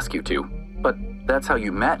wouldn't ask you to. But that's how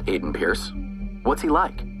you met Aiden Pierce. What's he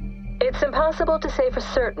like? It's impossible to say for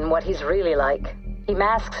certain what he's really like. He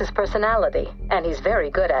masks his personality, and he's very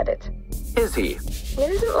good at it. Is he? It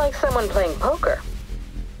isn't like someone playing poker.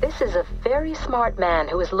 This is a very smart man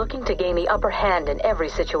who is looking to gain the upper hand in every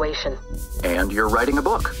situation. And you're writing a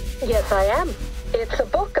book. Yes, I am. It's a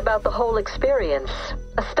book about the whole experience,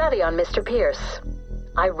 a study on Mr. Pierce.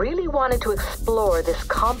 I really wanted to explore this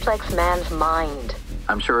complex man's mind.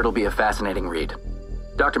 I'm sure it'll be a fascinating read.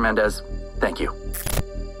 Dr. Mendez, thank you.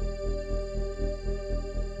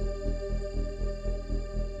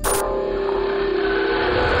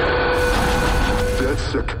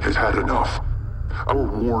 DedSec has had enough. Our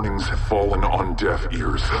warnings have fallen on deaf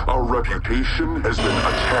ears. Our reputation has been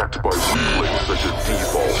attacked by weaklings such as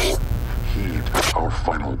Default. Heed our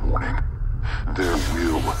final warning. There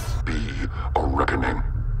will be a reckoning.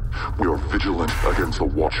 We are vigilant against the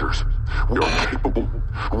Watchers. We are capable.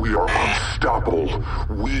 We are unstoppable.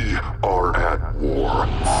 We are at war.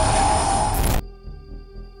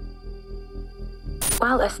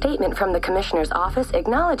 While a statement from the Commissioner's office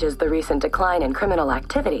acknowledges the recent decline in criminal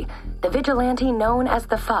activity, the vigilante known as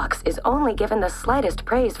the Fox is only given the slightest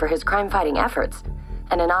praise for his crime-fighting efforts.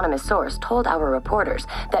 An anonymous source told our reporters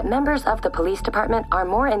that members of the police department are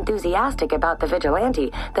more enthusiastic about the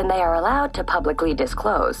vigilante than they are allowed to publicly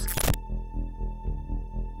disclose.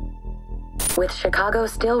 With Chicago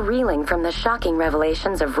still reeling from the shocking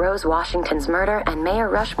revelations of Rose Washington's murder and Mayor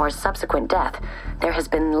Rushmore's subsequent death, there has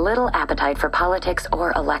been little appetite for politics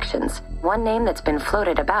or elections. One name that's been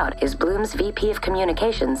floated about is Bloom's VP of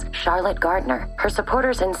Communications, Charlotte Gardner. Her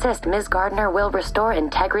supporters insist Ms. Gardner will restore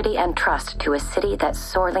integrity and trust to a city that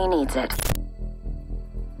sorely needs it.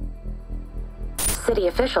 City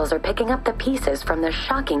officials are picking up the pieces from the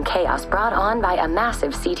shocking chaos brought on by a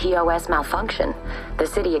massive CTOS malfunction. The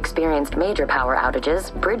city experienced major power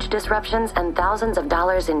outages, bridge disruptions, and thousands of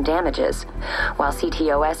dollars in damages. While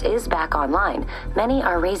CTOS is back online, many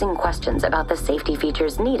are raising questions about the safety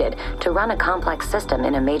features needed to run a complex system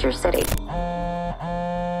in a major city.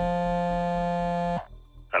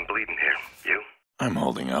 I'm bleeding here. You? I'm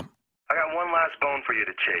holding up. I got one last bone for you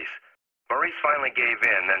to chase. Maurice finally gave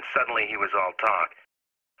in, then suddenly he was all talk.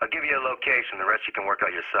 I'll give you a location, the rest you can work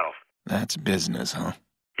out yourself. That's business, huh?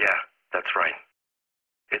 Yeah, that's right.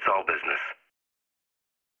 It's all business.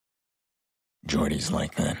 Jordy's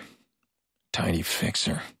like that. Tidy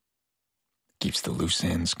fixer. Keeps the loose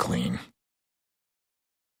ends clean.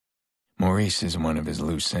 Maurice is one of his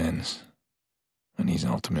loose ends, and he's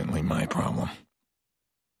ultimately my problem.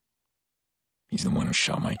 He's the one who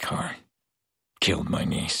shot my car, killed my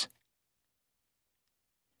niece.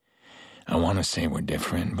 I want to say we're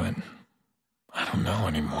different, but I don't know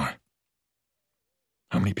anymore.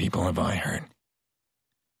 How many people have I hurt?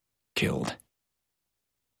 Killed?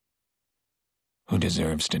 Who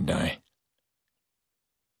deserves to die?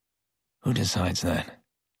 Who decides that?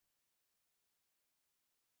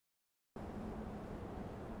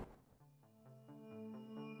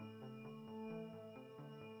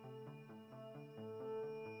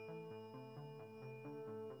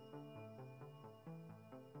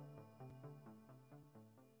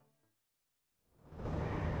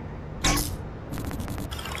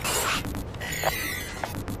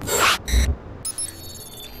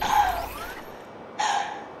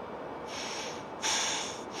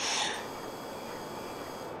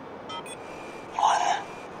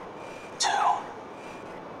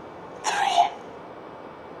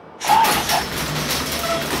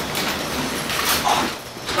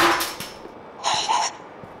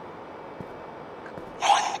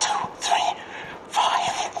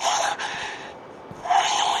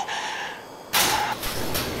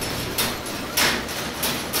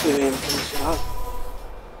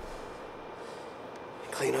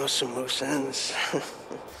 Clean out some loose ends.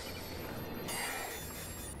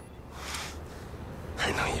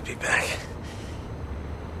 I know you'd be back.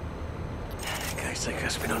 Guys like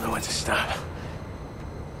us, we don't know when to stop.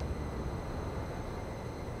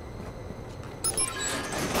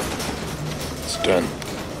 It's done.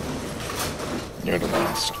 You're the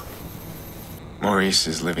last. Maurice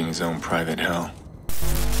is living his own private hell.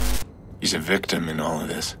 He's a victim in all of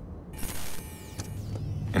this.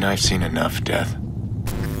 And I've seen enough death.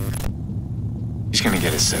 He's gonna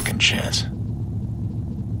get a second chance.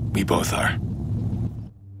 We both are.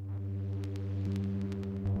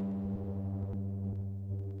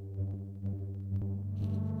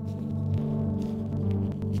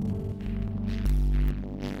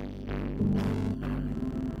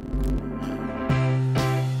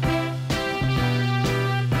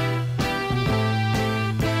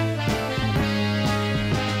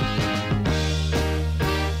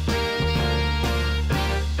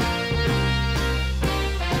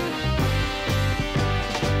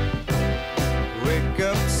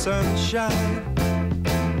 Sunshine,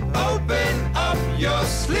 open up your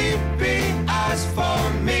sleepy eyes for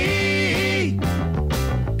me.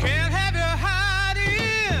 Can't have you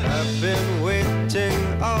hiding. I've been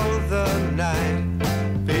waiting all the night.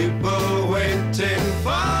 People waiting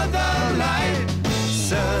for the light.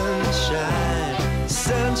 Sunshine,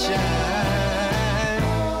 sunshine.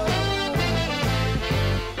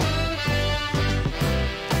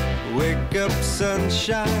 Wake up,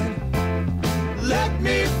 sunshine. Let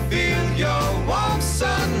me feel your warm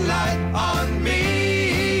sunlight on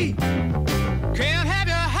me. Can't have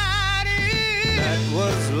you hiding. Night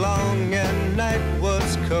was long and night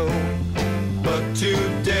was cold, but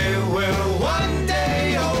today we're one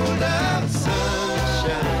day older.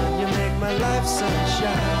 Sunshine, you make my life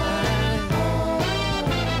sunshine.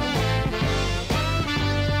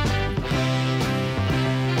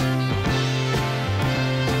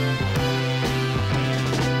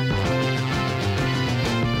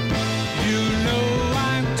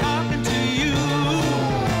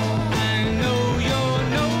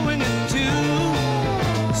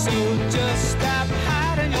 Stop hiding.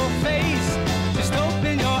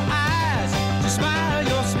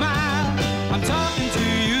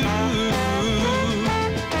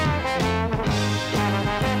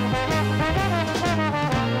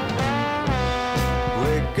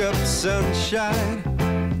 sunshine.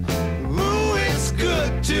 Ooh, it's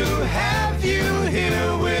good to have you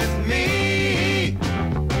here with me.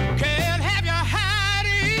 Can't have you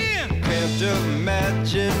hiding. Can't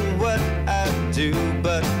imagine what I'd do,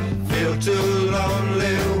 but feel too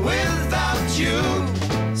lonely without you.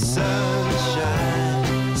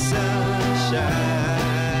 Sunshine, sunshine.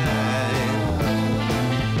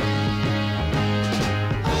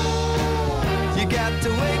 You got to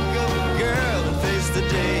wake up, girl, and face the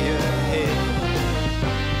day ahead.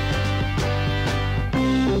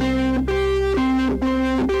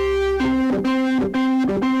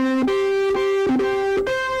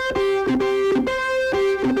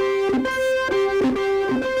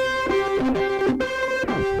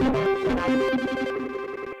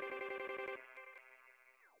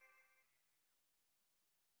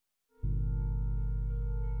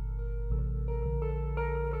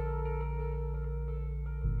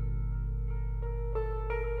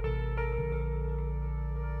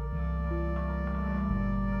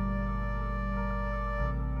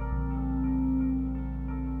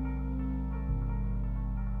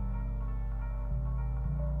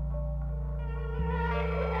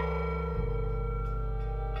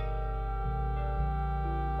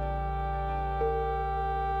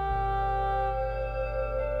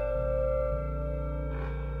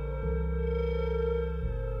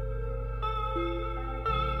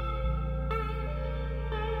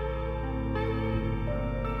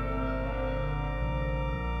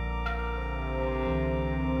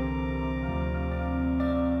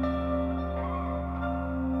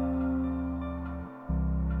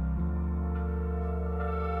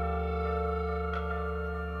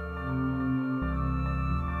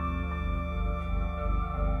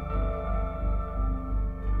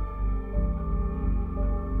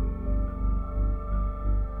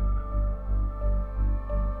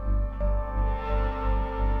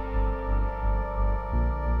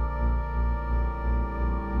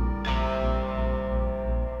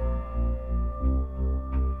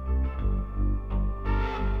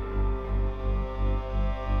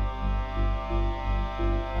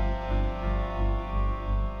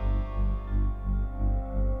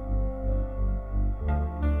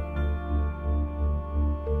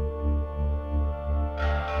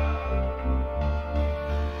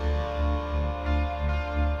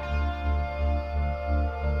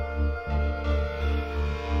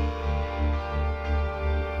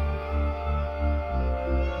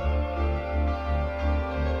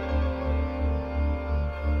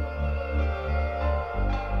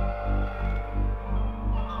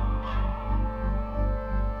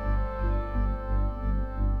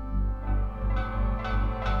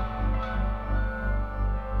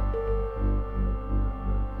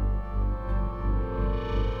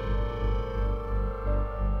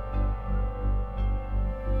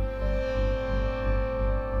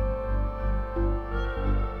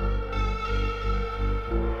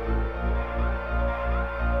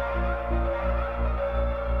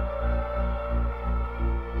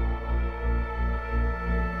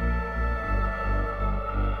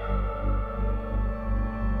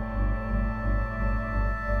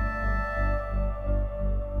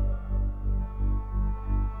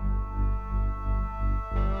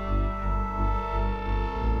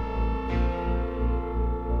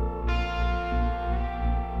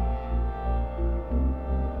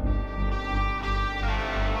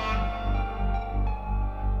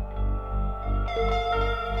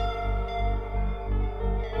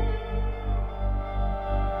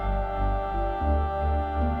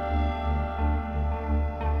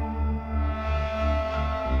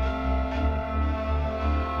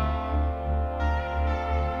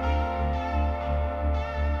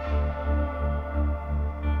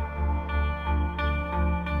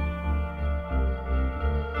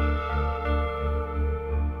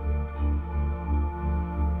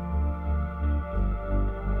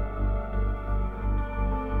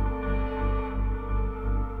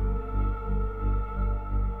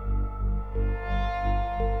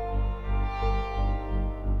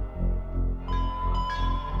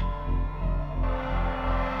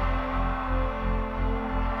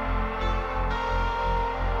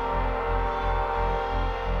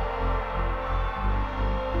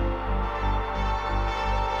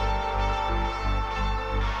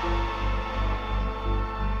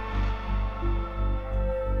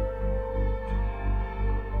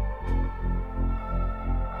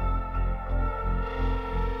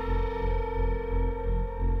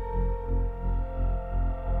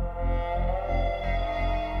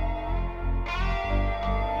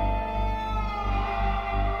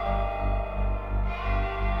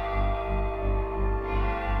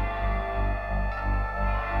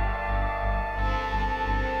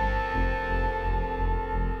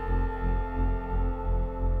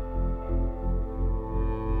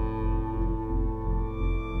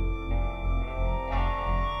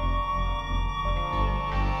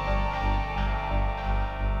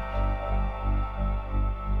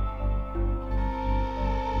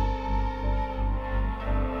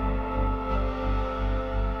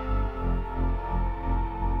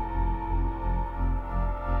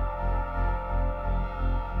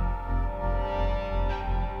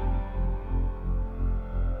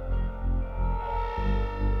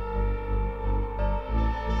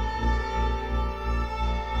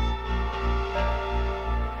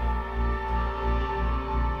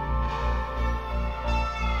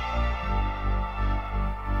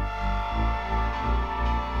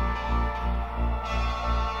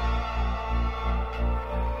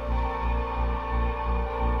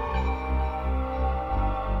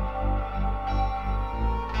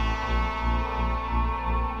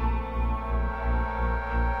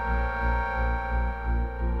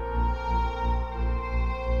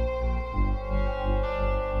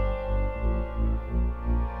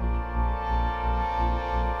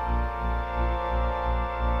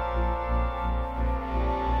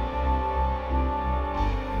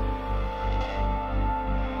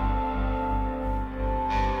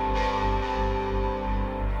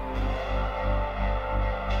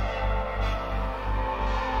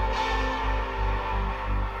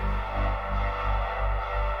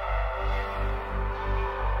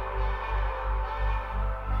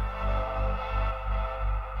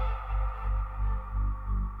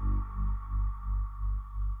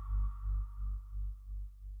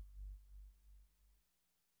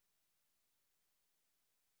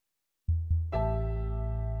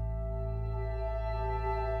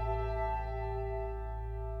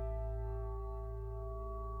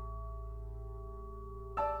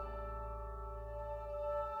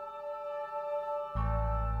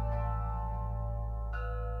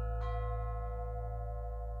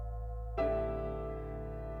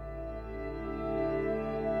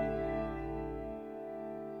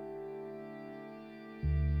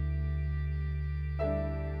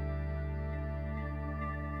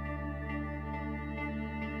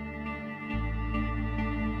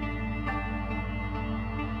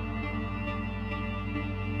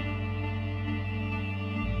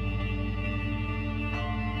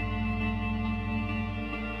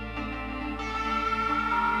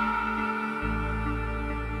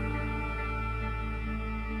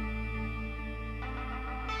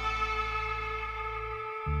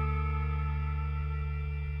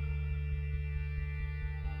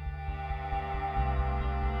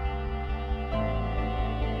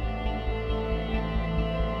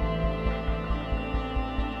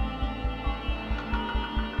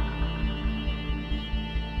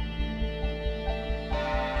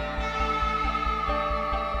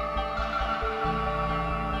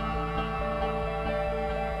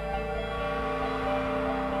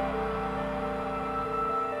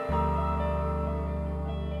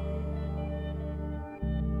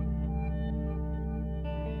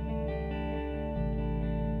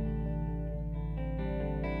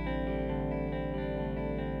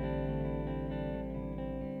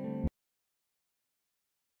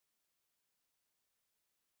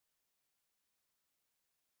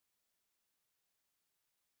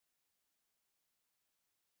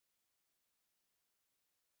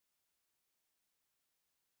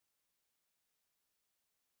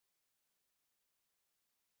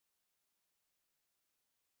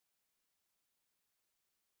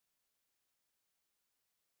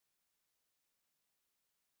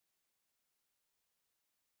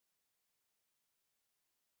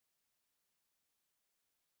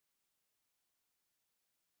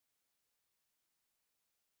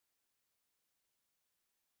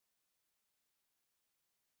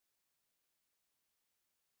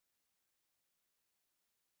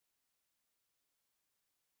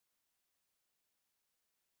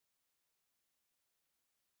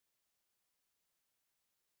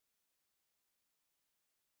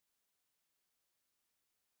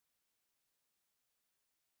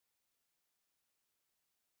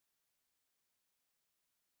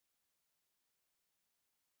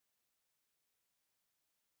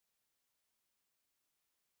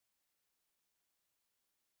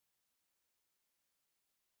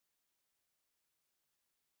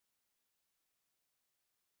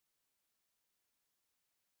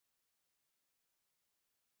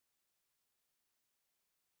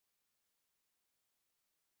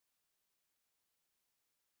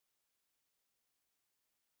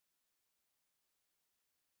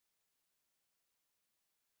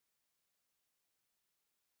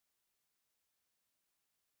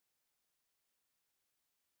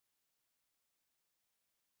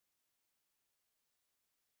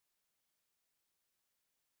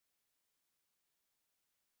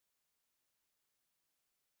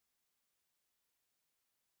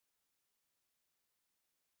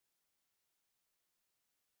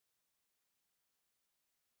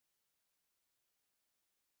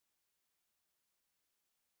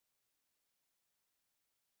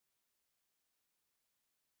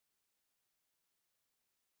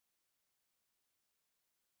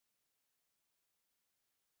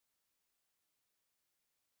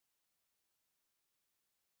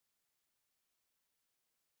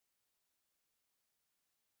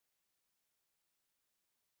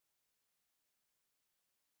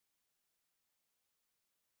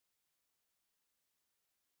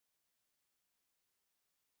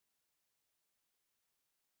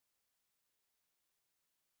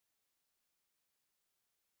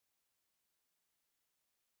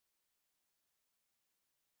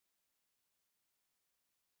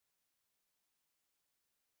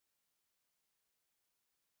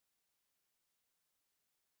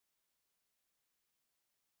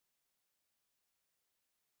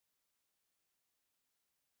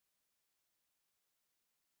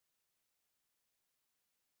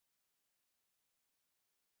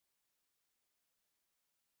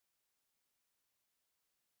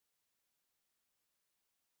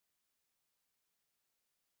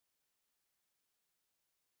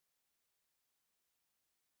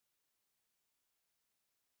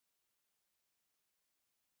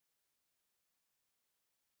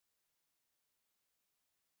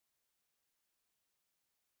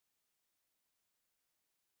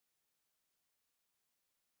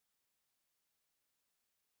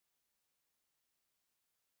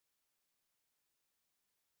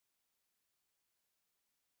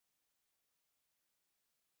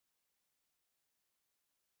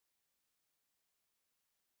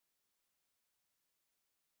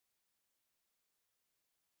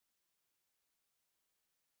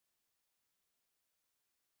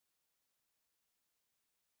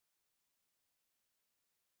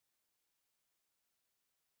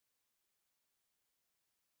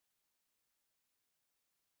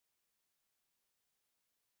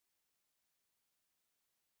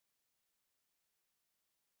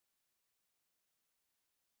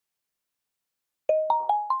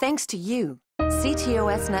 Thanks to you,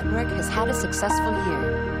 CTOS Network has had a successful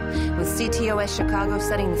year. With CTOS Chicago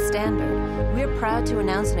setting the standard, we're proud to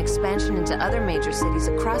announce an expansion into other major cities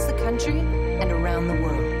across the country and around the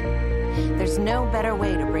world. There's no better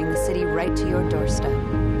way to bring the city right to your doorstep.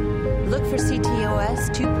 Look for CTOS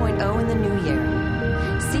 2.0 in the new year.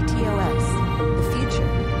 CTOS.